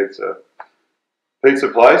 working at a pizza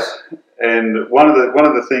place. And one of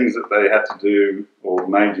the things that they had to do, or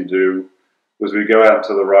made you do, was we go out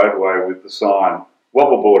to the roadway with the sign.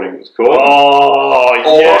 Wobble boarding, it was called. Oh,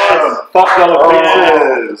 yes. $5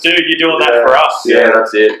 pizzas. Dude, you're doing that for us. Yeah,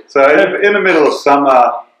 that's it. So in the middle of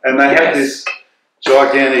summer, and they had this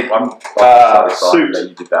gigantic suit. That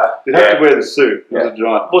you did that. You had to wear the suit. It was a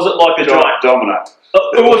giant. Was it like a giant domino?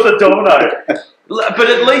 It was a domino. But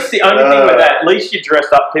at least the only thing with that, at least you're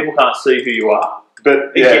dressed up. People can't see who you are.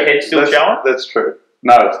 But is your head still showing? That's true.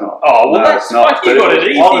 No, it's not. Oh, well, that's not. You got it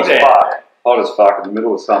easy there. Hot as fuck in the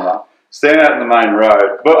middle of summer. Stand out in the main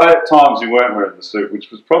road, but at times you weren't wearing the suit,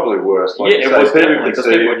 which was probably worse. It was definitely because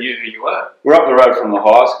people knew who you were. We're up the road from the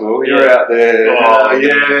high school. You're out there.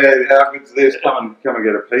 How good's this? Come and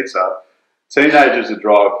get a pizza. Teenagers would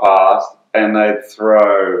drive past and they'd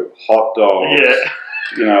throw hot dogs.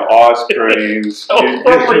 Ice creams. It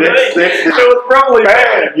was probably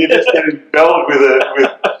bad. You're just getting belted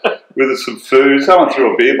with some food. Someone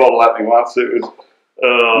threw a beer bottle at me once. It was.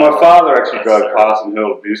 My father actually drove past and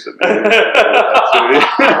hurled abuse at me.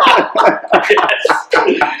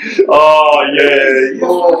 Oh, yeah.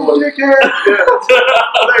 Oh, dickhead.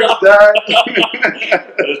 Thanks, Dad.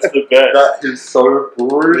 That's the best. That is so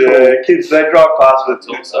brutal. Yeah, kids, they drive past with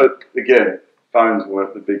it. But again, phones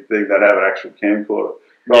weren't the big thing. They'd have an actual camcorder.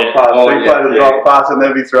 Drive past and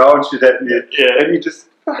they'd be throwing shit at you. And you just...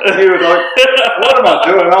 You were like, what am I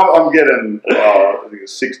doing? I'm getting, I think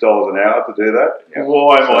it's $6 an hour to do that.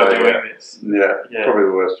 Why am I doing this? Yeah, probably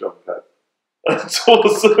the worst job I've had. That's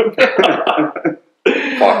awesome. Fuck,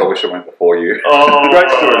 I wish I went before you. Oh, great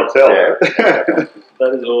story to tell.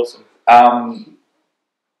 That is awesome. I'm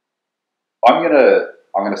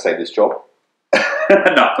gonna say this job.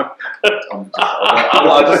 No,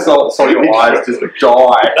 I just saw your eyes just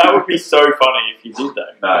die. That would be so funny if you did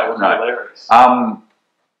that. That would be hilarious.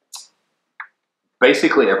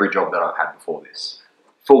 Basically every job that I've had before this,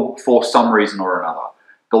 for some reason or another.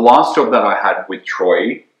 The last job that I had with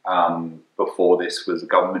Troy before this was a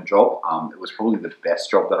government job. It was probably the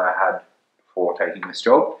best job that I had before taking this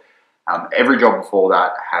job. Every job before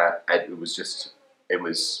that it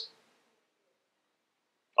was.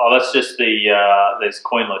 Oh, that's just there's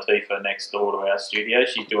Queen Latifah next door to our studio.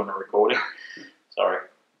 She's doing a recording. Sorry.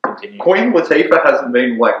 Continue. Queen Latifah hasn't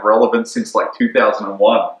been relevant since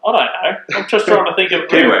 2001. I don't know. I'm just trying to think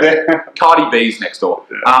of anyway. Cardi B's next door.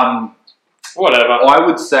 Whatever. I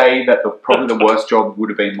would say that probably the worst job would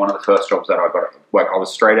have been one of the first jobs that I got. I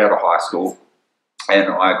was straight out of high school, and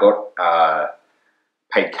I got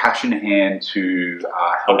paid cash in hand to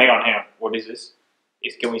help. Hang on. What is this?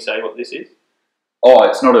 Can we say what this is? Oh,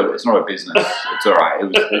 it's not a business. It's all right.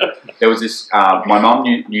 There was this. My mum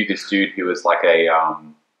knew this dude who was like a.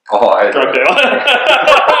 Drug dealer.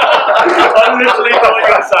 I literally thought you were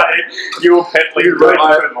going to say you were peddling.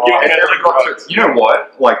 You know what?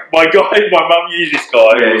 My mum used this guy.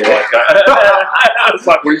 Like that. It's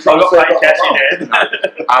like I got paid cash in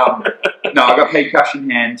hand. No, I got paid cash in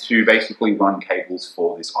hand to basically run cables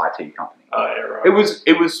for this IT company. Oh, yeah, right.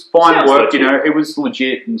 It was fine Sounds work, legit. It was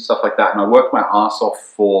legit and stuff like that. And I worked my ass off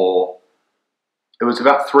for. It was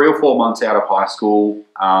about 3 or 4 months out of high school.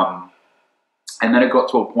 And then it got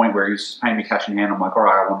to a point where he was just paying me cash in hand. I'm like, all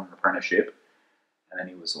right, I want an apprenticeship. And then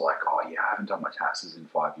he was like, oh, yeah, I haven't done my taxes in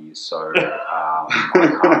 5 years, so I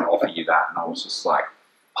can't offer you that. And I was just like,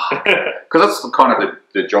 because that's kind of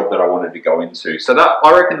the job that I wanted to go into. So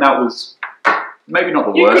I reckon that was maybe not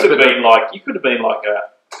the worst. You could have been like a...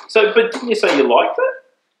 So, but didn't you say you liked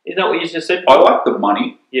it? Is that what you just said? I liked the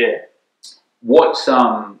money. Yeah.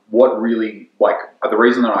 what really, like, the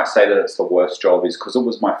reason that I say that it's the worst job is because it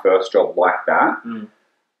was my first job like that, and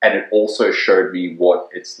it also showed me what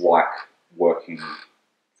it's like working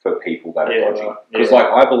for people that are dodgy. Because, like,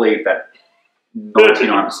 I believe that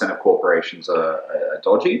 99% of corporations are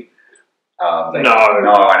dodgy. No,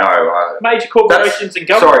 I know. Major corporations and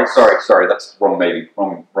government. Sorry, that's wrong. Maybe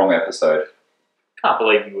wrong episode. Can't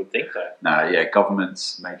believe you would think that. No, yeah,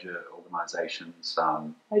 governments, major organisations,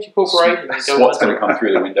 major corporations. SWAT's going to come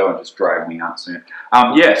through the window and just drag me out soon.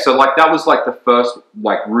 Yeah, so like that was like the first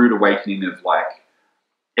like rude awakening of like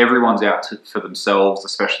everyone's out for themselves,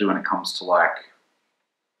 especially when it comes to like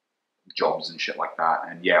jobs and shit like that.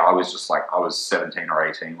 And yeah, I was just like, I was 17 or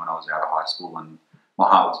 18 when I was out of high school, and my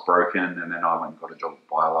heart was broken, and then I went and got a job at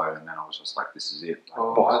Bilo, and then I was just like, this is it. Like,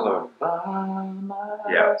 Bilo.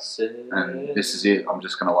 Yeah, and this is it. I'm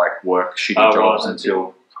just going to like work shitty jobs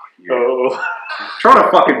until... Trying to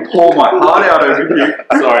fucking pour my heart out over here.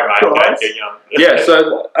 Sorry, mate. Yeah,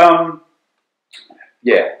 so,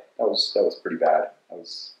 yeah, that was pretty bad. I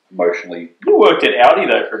was emotionally... You worked at Audi,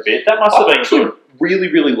 though, for a bit. That must have been good.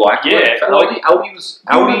 Really liked it. Yeah, Audi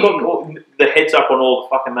got the heads up on all the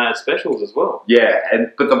fucking mad specials as well. Yeah,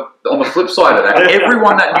 but on the flip side of that,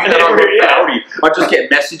 everyone that knew that I worked for Audi, I'd just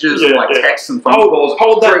get messages and like texts and phone calls.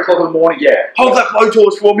 Hold that 3 o'clock in the morning. Yeah, hold that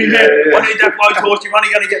blowtorch for me, man. I need that blowtorch. You're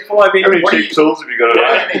only going to get 5 in. How many cheap tools have you got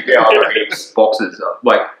around? Yeah, I got heaps boxes.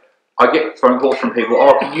 Like, I get phone calls from people.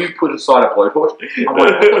 Oh, can you put aside a blowtorch? I'm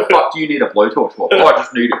like, what the fuck do you need a blowtorch for? Oh, I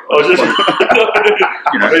just need it.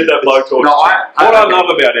 You know, need that blowtorch. No, what I love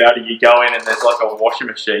about Audi, you go in and there's like a washing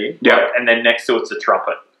machine, and then next to it's a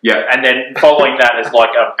trumpet. Yeah, and then following that is like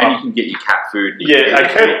and you can get your cat food.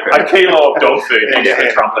 A kilo of dog food next to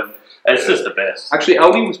the trumpet. It's just the best. Actually,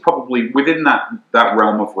 Aldi was probably within that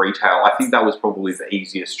realm of retail. I think that was probably the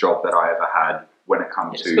easiest job that I ever had when it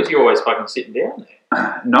comes to. Because you're always fucking sitting down there.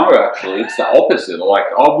 No, actually, it's the opposite. Like,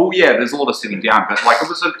 oh well, yeah, there's a lot of sitting down, but like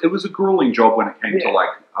it was a grueling job when it came to like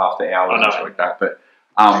after hours and shit like that. But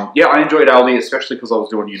yeah, I enjoyed Aldi, especially because I was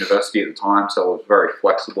doing university at the time, so it was very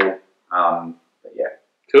flexible. But yeah,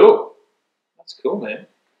 cool. That's cool, man.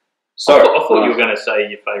 So I thought you were going to say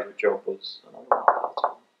your favourite job was another one.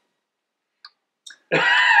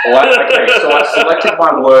 Okay, so I selected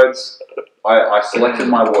my words. I selected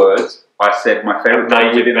my words. I said my favourite job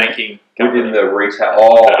within the retail.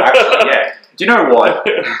 Oh, actually, yeah. Do you know what?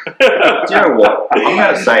 I'm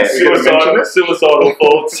going to say it. Suicidal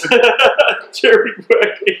thoughts during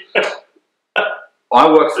working.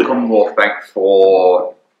 I worked for Commonwealth Bank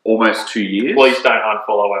for almost 2 years. Please don't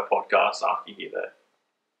unfollow our podcast after you hear that.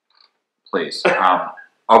 Please.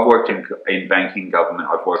 I've worked in banking, government.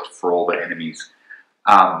 I've worked for all the enemies.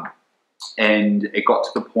 And it got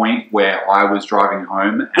to the point where I was driving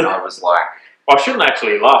home and I was like... I shouldn't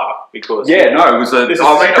actually laugh because... Yeah, no, it was a... we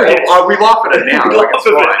laugh at it now. We laugh at it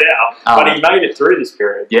now, but he made it through this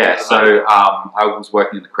period. Yeah, so I was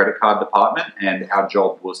working in the credit card department, and our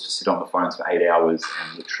job was to sit on the phones for 8 hours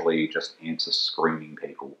and literally just answer screaming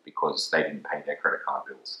people because they didn't pay their credit card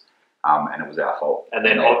bills. And it was our fault. And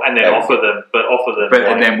then offer them.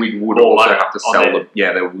 And then we would also have to sell them.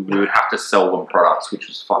 Yeah, we would have to sell them products, which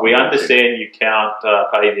was fucking. We understand you can't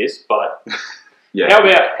pay this, but yeah. How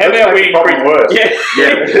about we increase? How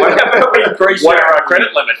about we increase our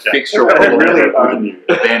credit limit? Fix your problem. Really own you.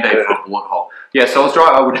 A band-aid for a bullet hole. Yeah, so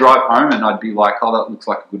I would drive home and I'd be like, oh, that looks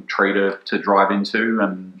like a good tree to drive into,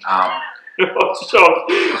 and.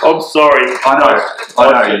 I'm sorry. I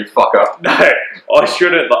know, you fucker. No, I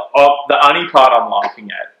shouldn't. The only part I'm laughing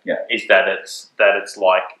at is that it's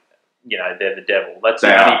like, you know, they're the devil. That's the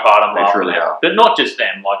only part I'm laughing at. But not just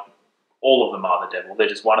them. Like, all of them are the devil. They're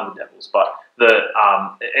just one of the devils. But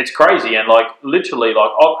it's crazy, and like literally,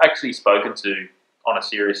 like I've actually spoken to, on a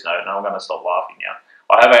serious note, and I'm going to stop laughing now.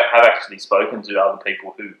 I have actually spoken to other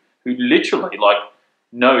people who literally, like,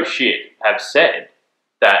 no shit, have said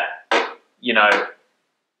that. You know,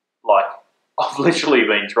 like, I've literally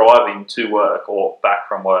been driving to work or back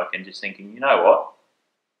from work and just thinking, you know what?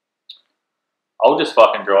 I'll just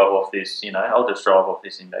fucking drive off this, you know, I'll just drive off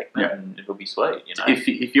this embankment and it'll be sweet, you know.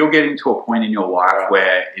 If you're getting to a point in your life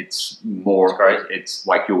where it's more, it's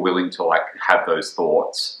like you're willing to, like, have those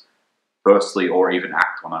thoughts, firstly, or even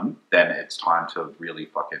act on them, then it's time to really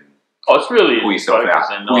fucking pull yourself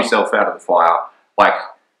out of the fire. Like,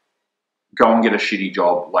 go and get a shitty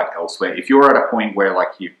job like elsewhere. If you're at a point where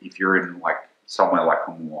like if you're in like somewhere like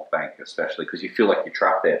Commonwealth Bank, especially because you feel like you're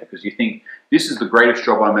trapped there because you think this is the greatest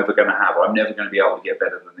job I'm ever going to have. I'm never going to be able to get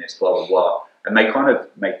better than this. Blah blah blah. And they kind of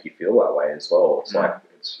make you feel that way as well. It's like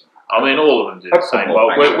it's. I mean, all of them do the same. Well,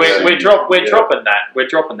 we're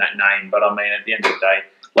dropping that name, but I mean, at the end of the day,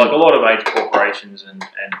 Like a lot of major corporations and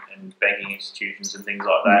banking institutions and things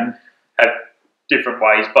like that have different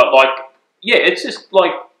ways. But like, yeah, it's just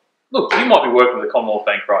like, look, you might be working with the Commonwealth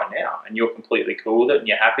Bank right now and you're completely cool with it and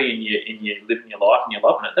you're happy and you're living your life and you're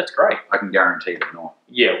loving it. That's great. I can guarantee they're not.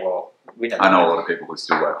 Yeah, well, we don't I know a lot of people who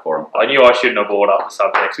still work for them. I knew I shouldn't have brought up the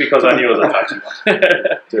subjects because I knew it was a touchy one.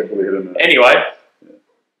 Definitely hit on that. Anyway,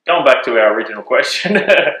 going back to our original question.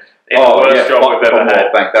 The worst job we've ever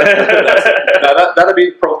had. Bank. That'd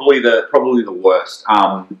be probably the worst.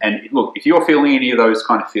 And look, if you're feeling any of those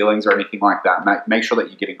kind of feelings or anything like that, make sure that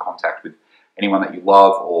you get in contact with anyone that you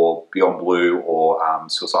love, or Beyond Blue, or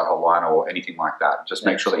Suicide Hotline, or anything like that. Just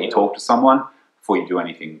make sure that you talk to someone before you do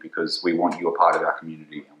anything, because we want you a part of our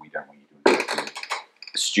community, and we don't want you doing anything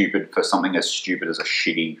stupid for something as stupid as a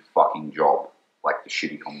shitty fucking job, like the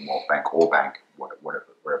shitty Commonwealth Bank or bank, whatever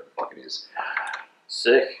the fuck it is.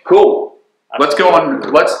 Sick. Cool. Let's go on.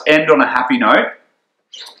 Let's end on a happy note.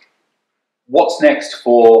 What's next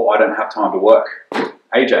for I Don't Have Time to Work?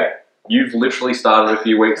 AJ, you've literally started a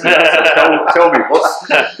few weeks ago. So tell me,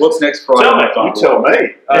 what's next for I Don't Have Time to Work?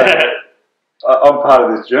 You tell me. I'm part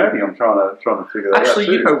of this journey. I'm trying to figure that out.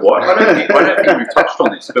 Actually, you know what? I don't think we've touched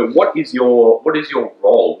on this. But what is your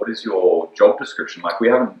role? What is your job description? Like, we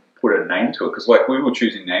haven't put a name to it, because like we were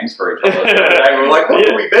choosing names for each other. They were like, what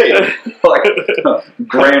do we be? Like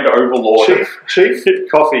Grand Overlord, chief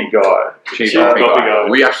coffee guy. Chief coffee guy.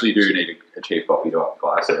 We actually do need a chief coffee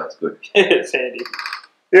guy, so that's good. It's handy.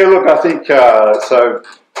 Yeah, look, I think so.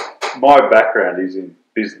 My background is in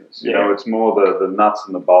business. You know, it's more the nuts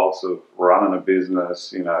and the bolts of running a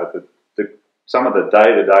business. You know, some of the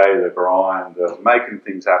day to day, the grind, making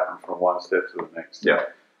things happen from one step to the next. Yeah.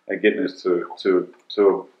 And getting us to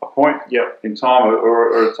a point in time,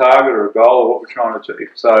 or a target, or a goal, or what we're trying to achieve.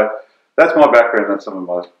 So that's my background. That's some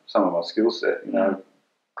of my skill set. You know,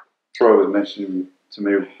 Troy was mentioning to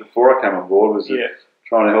me before I came on board was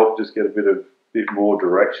trying to help just get a bit more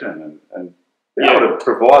direction and be able to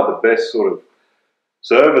provide the best sort of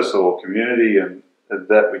service or community and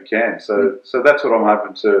that we can. So that's what I'm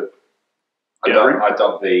hoping to. I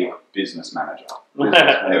dub the business manager.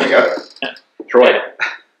 There we go. Troy.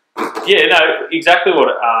 Yeah, no, exactly what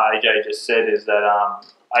AJ just said is that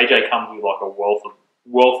AJ comes with like a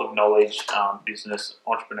wealth of knowledge, business,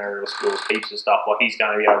 entrepreneurial skills, heaps of stuff. Like, he's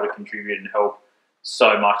going to be able to contribute and help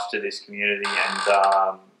so much to this community,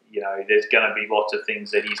 and you know, there's going to be lots of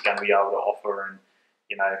things that he's going to be able to offer, and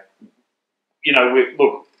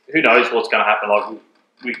look, who knows what's going to happen?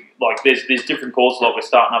 Like there's different courses. Like, we're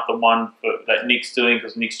starting up the one that Nick's doing,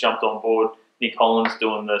 because Nick's jumped on board. Nick Holland's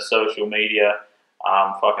doing the social media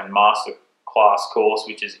fucking master class course,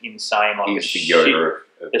 which is insane. Like, he's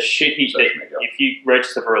the shit if you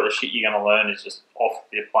register for it, the shit you're going to learn is just off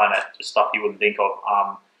the planet, just stuff you wouldn't think of.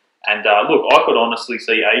 Look, I could honestly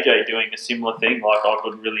see AJ doing a similar thing. Like, I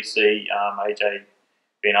could really see AJ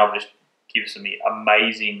being able to give some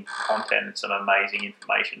amazing content and some amazing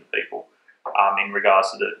information to people in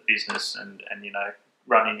regards to the business and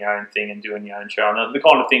running your own thing and doing your own show, and the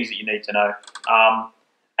kind of things that you need to know.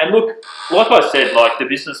 And look, like I said, like, the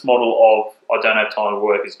business model of I Don't Have Time to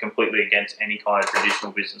Work is completely against any kind of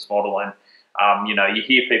traditional business model. And, you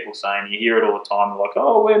hear people saying, you hear it all the time, like,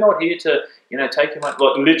 oh, we're not here to, take your money.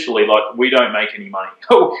 Like, literally, like, we don't make any money.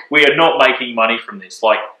 We are not making money from this.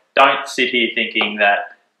 Like, don't sit here thinking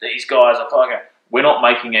that these guys are fucking, we're not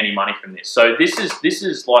making any money from this. So this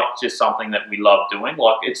is like just something that we love doing.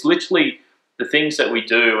 Like, it's literally the things that we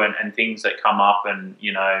do and things that come up and,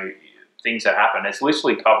 things that happen, it's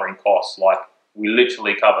literally covering costs. Like, we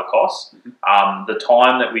literally cover costs. The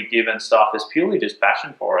time that we give and stuff is purely just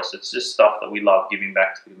passion for us. It's just stuff that we love giving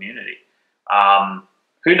back to the community.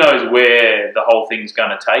 Who knows where the whole thing's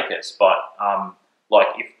going to take us, but like,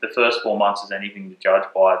 if the first 4 months is anything to judge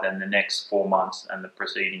by, then the next 4 months and the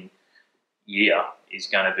preceding year is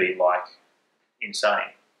going to be like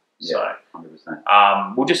insane. Yeah, so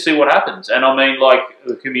 100%. We'll just see what happens. And I mean, like,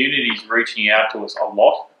 the community's reaching out to us a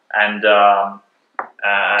lot. And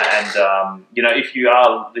if you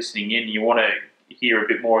are listening in, you want to hear a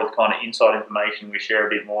bit more of the kind of inside information, we share a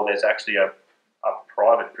bit more. There's actually a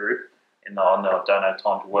private group on the Don't Have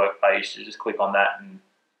Time to Work page. So just click on that and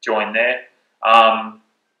join there. And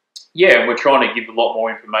we're trying to give a lot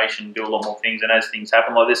more information, do a lot more things. And as things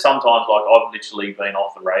happen, like, there's sometimes, like, I've literally been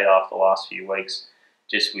off the radar for the last few weeks,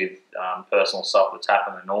 just with personal stuff that's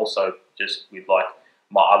happened, and also just with, like,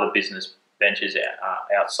 my other business ventures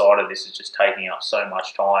outside of this is just taking up so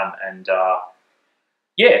much time. And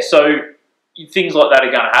so things like that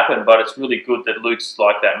are going to happen, but it's really good that Luke's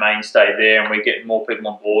like that mainstay there, and we're getting more people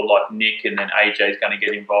on board, like Nick, and then AJ's going to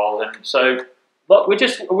get involved. And so like we're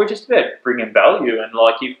just about bringing value, and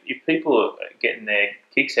like if people are getting their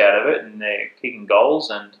kicks out of it and they're kicking goals,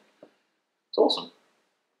 and it's awesome,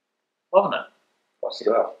 loving it.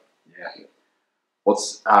 Stuff. Yeah.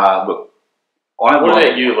 What's look? What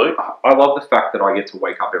about you, Luke? I love the fact that I get to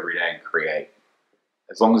wake up every day and create.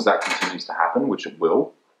 As long as that continues to happen, which it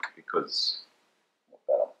will, because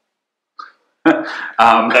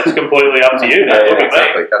that's completely up to you.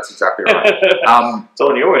 Exactly. That's exactly right. It's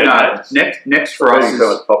on your end. Next for us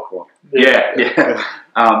is popcorn. Yeah.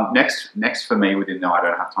 Next for me within the I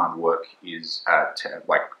Don't Have Time to Work is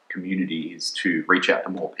community is to reach out to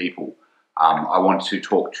more people. I want to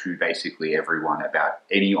talk to basically everyone about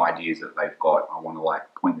any ideas that they've got. I want to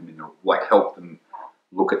point them in the help them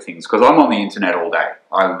look at things, because I'm on the internet all day.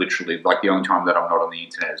 I literally the only time that I'm not on the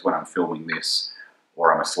internet is when I'm filming this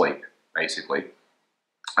or I'm asleep, basically.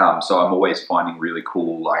 So I'm always finding really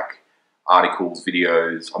cool articles,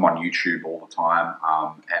 videos. I'm on YouTube all the time,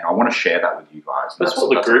 and I want to share that with you guys. That's what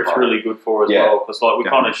the group's really good for as Yeah, well, because we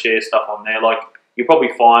kind of share stuff on there. You'll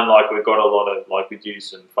probably find we've got a lot of we do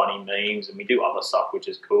some funny memes, and we do other stuff which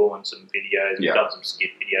is cool, and some videos. We've done some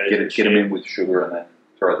skit videos. Get them in with sugar and then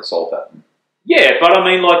throw the salt at them. Yeah, but I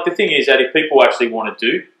mean, the thing is that if people actually want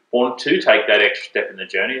to take that extra step in the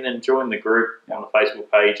journey, then join the group on the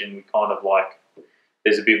Facebook page, and we kind of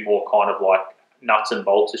there's a bit more kind of nuts and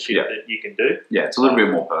bolts of shit that you can do. Yeah, it's a little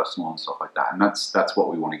bit more personal and stuff like that, and that's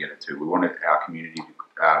what we want to get it to. We want our community to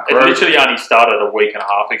grow. It literally only started a week and a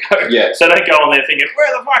half ago. Yeah. So don't go on there thinking,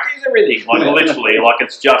 where the fuck is everything? Literally,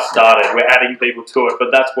 it's just started. We're adding people to it,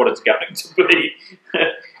 but that's what it's going to be.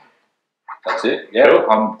 That's it. Yeah,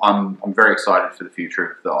 cool. I'm very excited for the future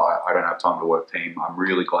of the I Don't Have Time to Work team. I'm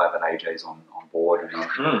really glad that AJ's on board, and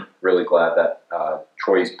I'm really glad that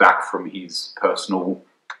Troy's back from his personal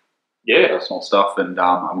stuff, and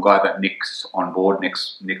I'm glad that Nick's on board. Nick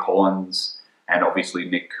Collins, and obviously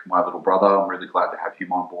Nick, my little brother. I'm really glad to have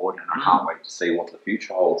him on board, and I can't wait to see what the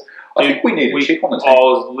future holds. I think we need a chick on the team.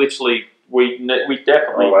 We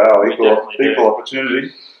definitely. Oh wow, equal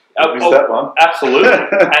opportunity. Missed that one. Absolutely.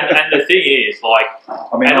 and the thing is,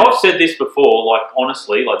 and I've said this before,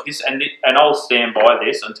 honestly, this, and I'll stand by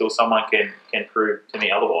this until someone can prove to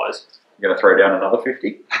me otherwise. You're going to throw down another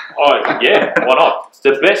 50? Oh, yeah, why not? It's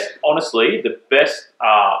the best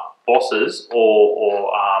bosses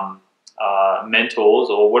or mentors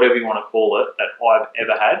or whatever you want to call it that I've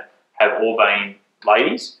ever had have all been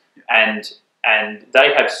ladies, and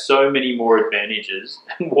they have so many more advantages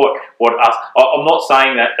than what us. I'm not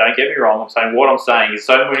saying that. Don't get me wrong. I'm saying what I'm saying is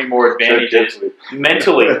so many more advantages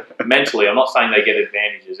mentally. I'm not saying they get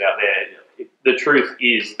advantages out there. The truth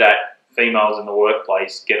is that females in the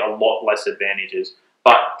workplace get a lot less advantages,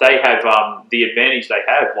 but they have the advantage they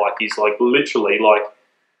have is literally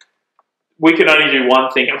we can only do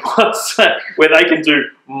one thing at once, where they can do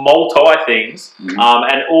multi things.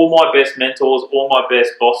 And all my best mentors, all my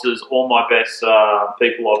best bosses, all my best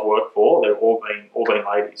people I've worked for, they've all been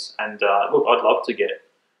ladies. And look, I'd love to get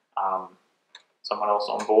someone else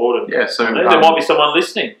on board. And so there might be someone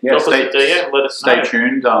listening. Yeah, Drop us a DM, let us know. Stay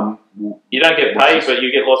tuned. You don't get paid, but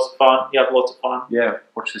you get lots of fun. You have lots of fun. Yeah,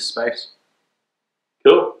 watch this space.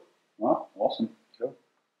 Cool. Well, awesome.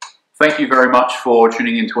 Thank you very much for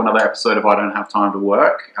tuning in to another episode of I Don't Have Time to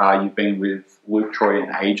Work. You've been with Luke, Troy,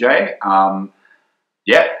 and AJ.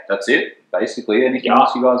 That's it. Basically, anything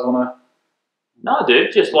else you guys want to? No,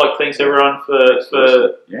 dude. Just thanks everyone for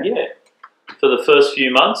the first few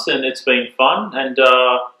months, and it's been fun. And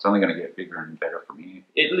it's only going to get bigger and better from here.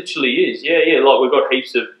 It literally is. Yeah. We've got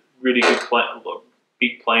heaps of really good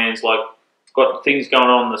big plans. Got things going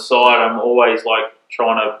on the side. I'm always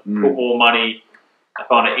trying to put more money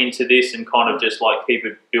kind of into this and kind of just keep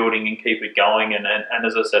it building and keep it going, and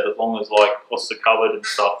as I said, as long as costs are covered and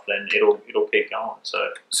stuff, then it'll keep going.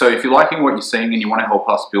 So if you're liking what you're seeing and you want to help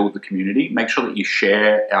us build the community, make sure that you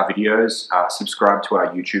share our videos, subscribe to our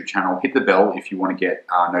YouTube channel, hit the bell if you want to get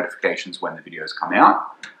notifications when the videos come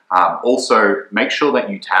out. Also, make sure that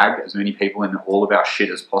you tag as many people in all of our shit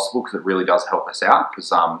as possible, because it really does help us out, because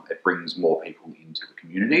it brings more people into the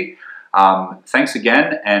community. Thanks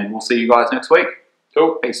again, and we'll see you guys next week.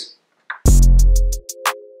 Cool. Peace.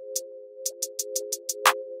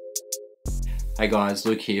 Hey guys,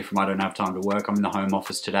 Luke here from I Don't Have Time to Work. I'm in the home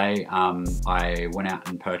office today. I went out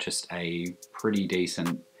and purchased a pretty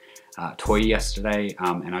decent toy yesterday,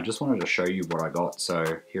 and I just wanted to show you what I got, so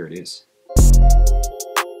here it is.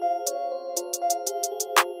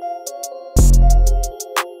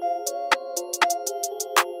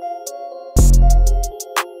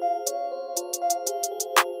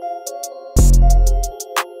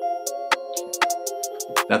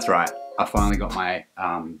 That's right, I finally got my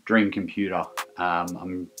dream computer.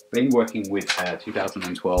 I'm been working with a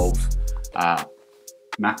 2012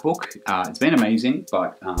 MacBook. It's been amazing,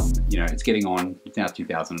 but you know, it's getting on. It's now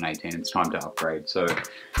 2018. It's time to upgrade. So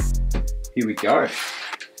here we go.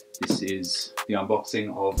 This is the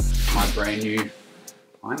unboxing of my brand new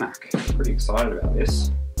iMac. Pretty excited about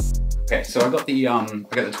this. Okay, so I got the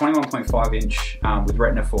 21.5 inch with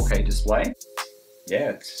Retina 4K display.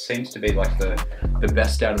 Yeah, it seems to be like the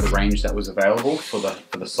best out of the range that was available for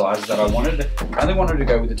the size that I wanted. I only wanted to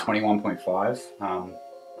go with the 21.5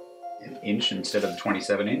 inch instead of the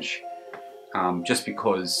 27 inch, just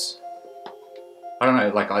because I don't know.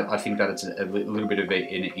 Like I think that it's a little bit of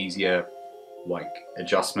an easier like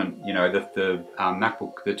adjustment. You know, the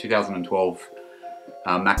MacBook, the 2012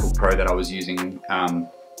 MacBook Pro that I was using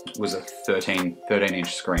was a 13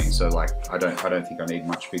 inch screen, so like I don't think I need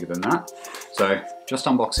much bigger than that. So just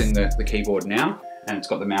unboxing the keyboard now, and it's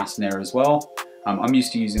got the mouse in there as well. I'm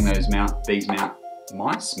used to using those mouses,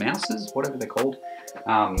 whatever they're called,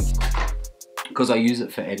 because I use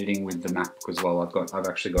it for editing with the MacBook as well. I've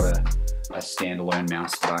actually got a standalone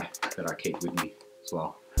mouse that I keep with me as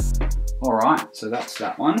well. All right, so that's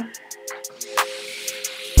that one.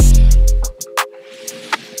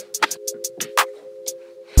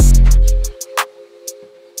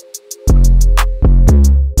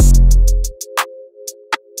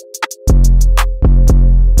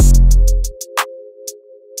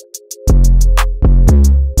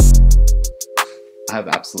 I have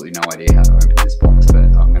absolutely no idea how to open this box, but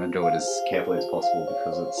I'm going to do it as carefully as possible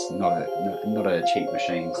because it's not a cheap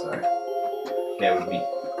machine, so bear with me.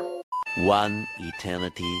 One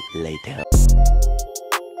eternity later.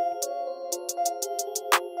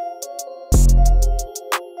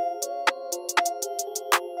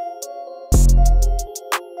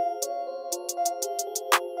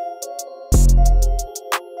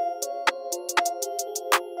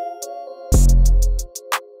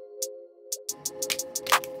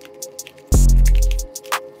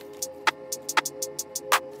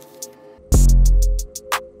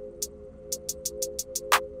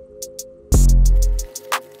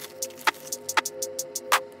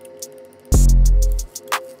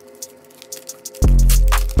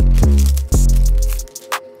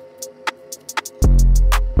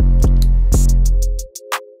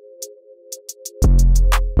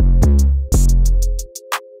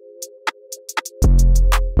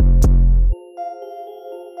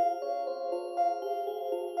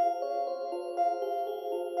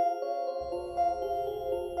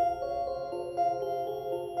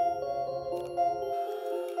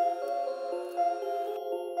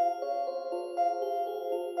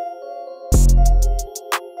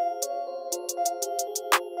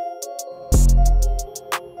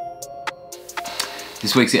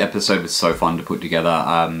 This week's episode was so fun to put together.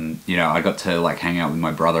 You know, I got to like hang out with my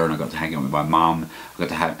brother, and I got to hang out with my mum. I got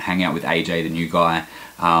to hang out with AJ, the new guy.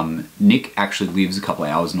 Nick actually lives a couple of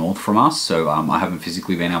hours north from us, so I haven't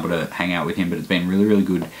physically been able to hang out with him, but it's been really, really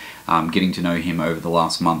good getting to know him over the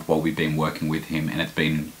last month while we've been working with him, and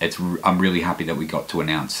I'm really happy that we got to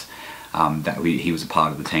announce that he was a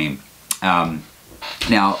part of the team.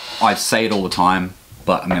 Now, I say it all the time,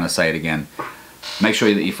 but I'm going to say it again. Make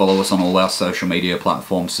sure that you follow us on all our social media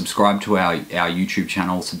platforms. Subscribe to our YouTube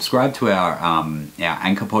channel. Subscribe to our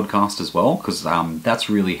Anchor podcast as well, because that's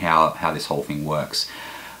really how this whole thing works.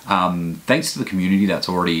 Thanks to the community that's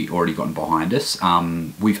already gotten behind us.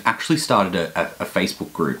 We've actually started a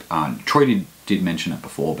Facebook group. Troy did mention it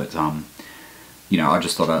before, but you know, I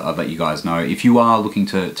just thought I'd let you guys know. If you are looking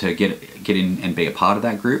to get in and be a part of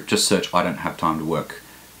that group, just search "I Don't Have Time to Work"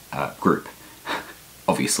 group.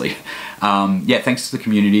 Obviously. Yeah, thanks to the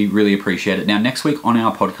community, really appreciate it. Now, next week on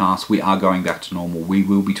our podcast, we are going back to normal. We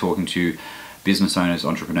will be talking to business owners,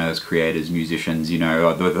 entrepreneurs, creators, musicians, you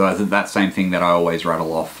know, that same thing that I always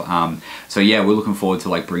rattle off. So yeah, we're looking forward to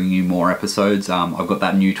like bringing you more episodes. I've got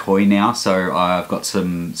that new toy now, so I've got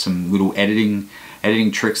some little editing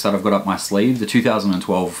tricks that I've got up my sleeve. The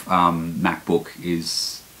 2012 MacBook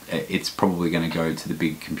it's probably going to go to the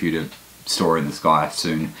big computer store in the sky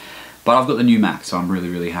soon. But I've got the new Mac, so I'm really,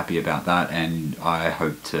 really happy about that, and I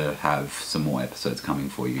hope to have some more episodes coming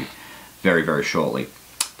for you very, very shortly.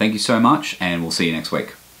 Thank you so much, and we'll see you next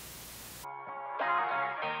week.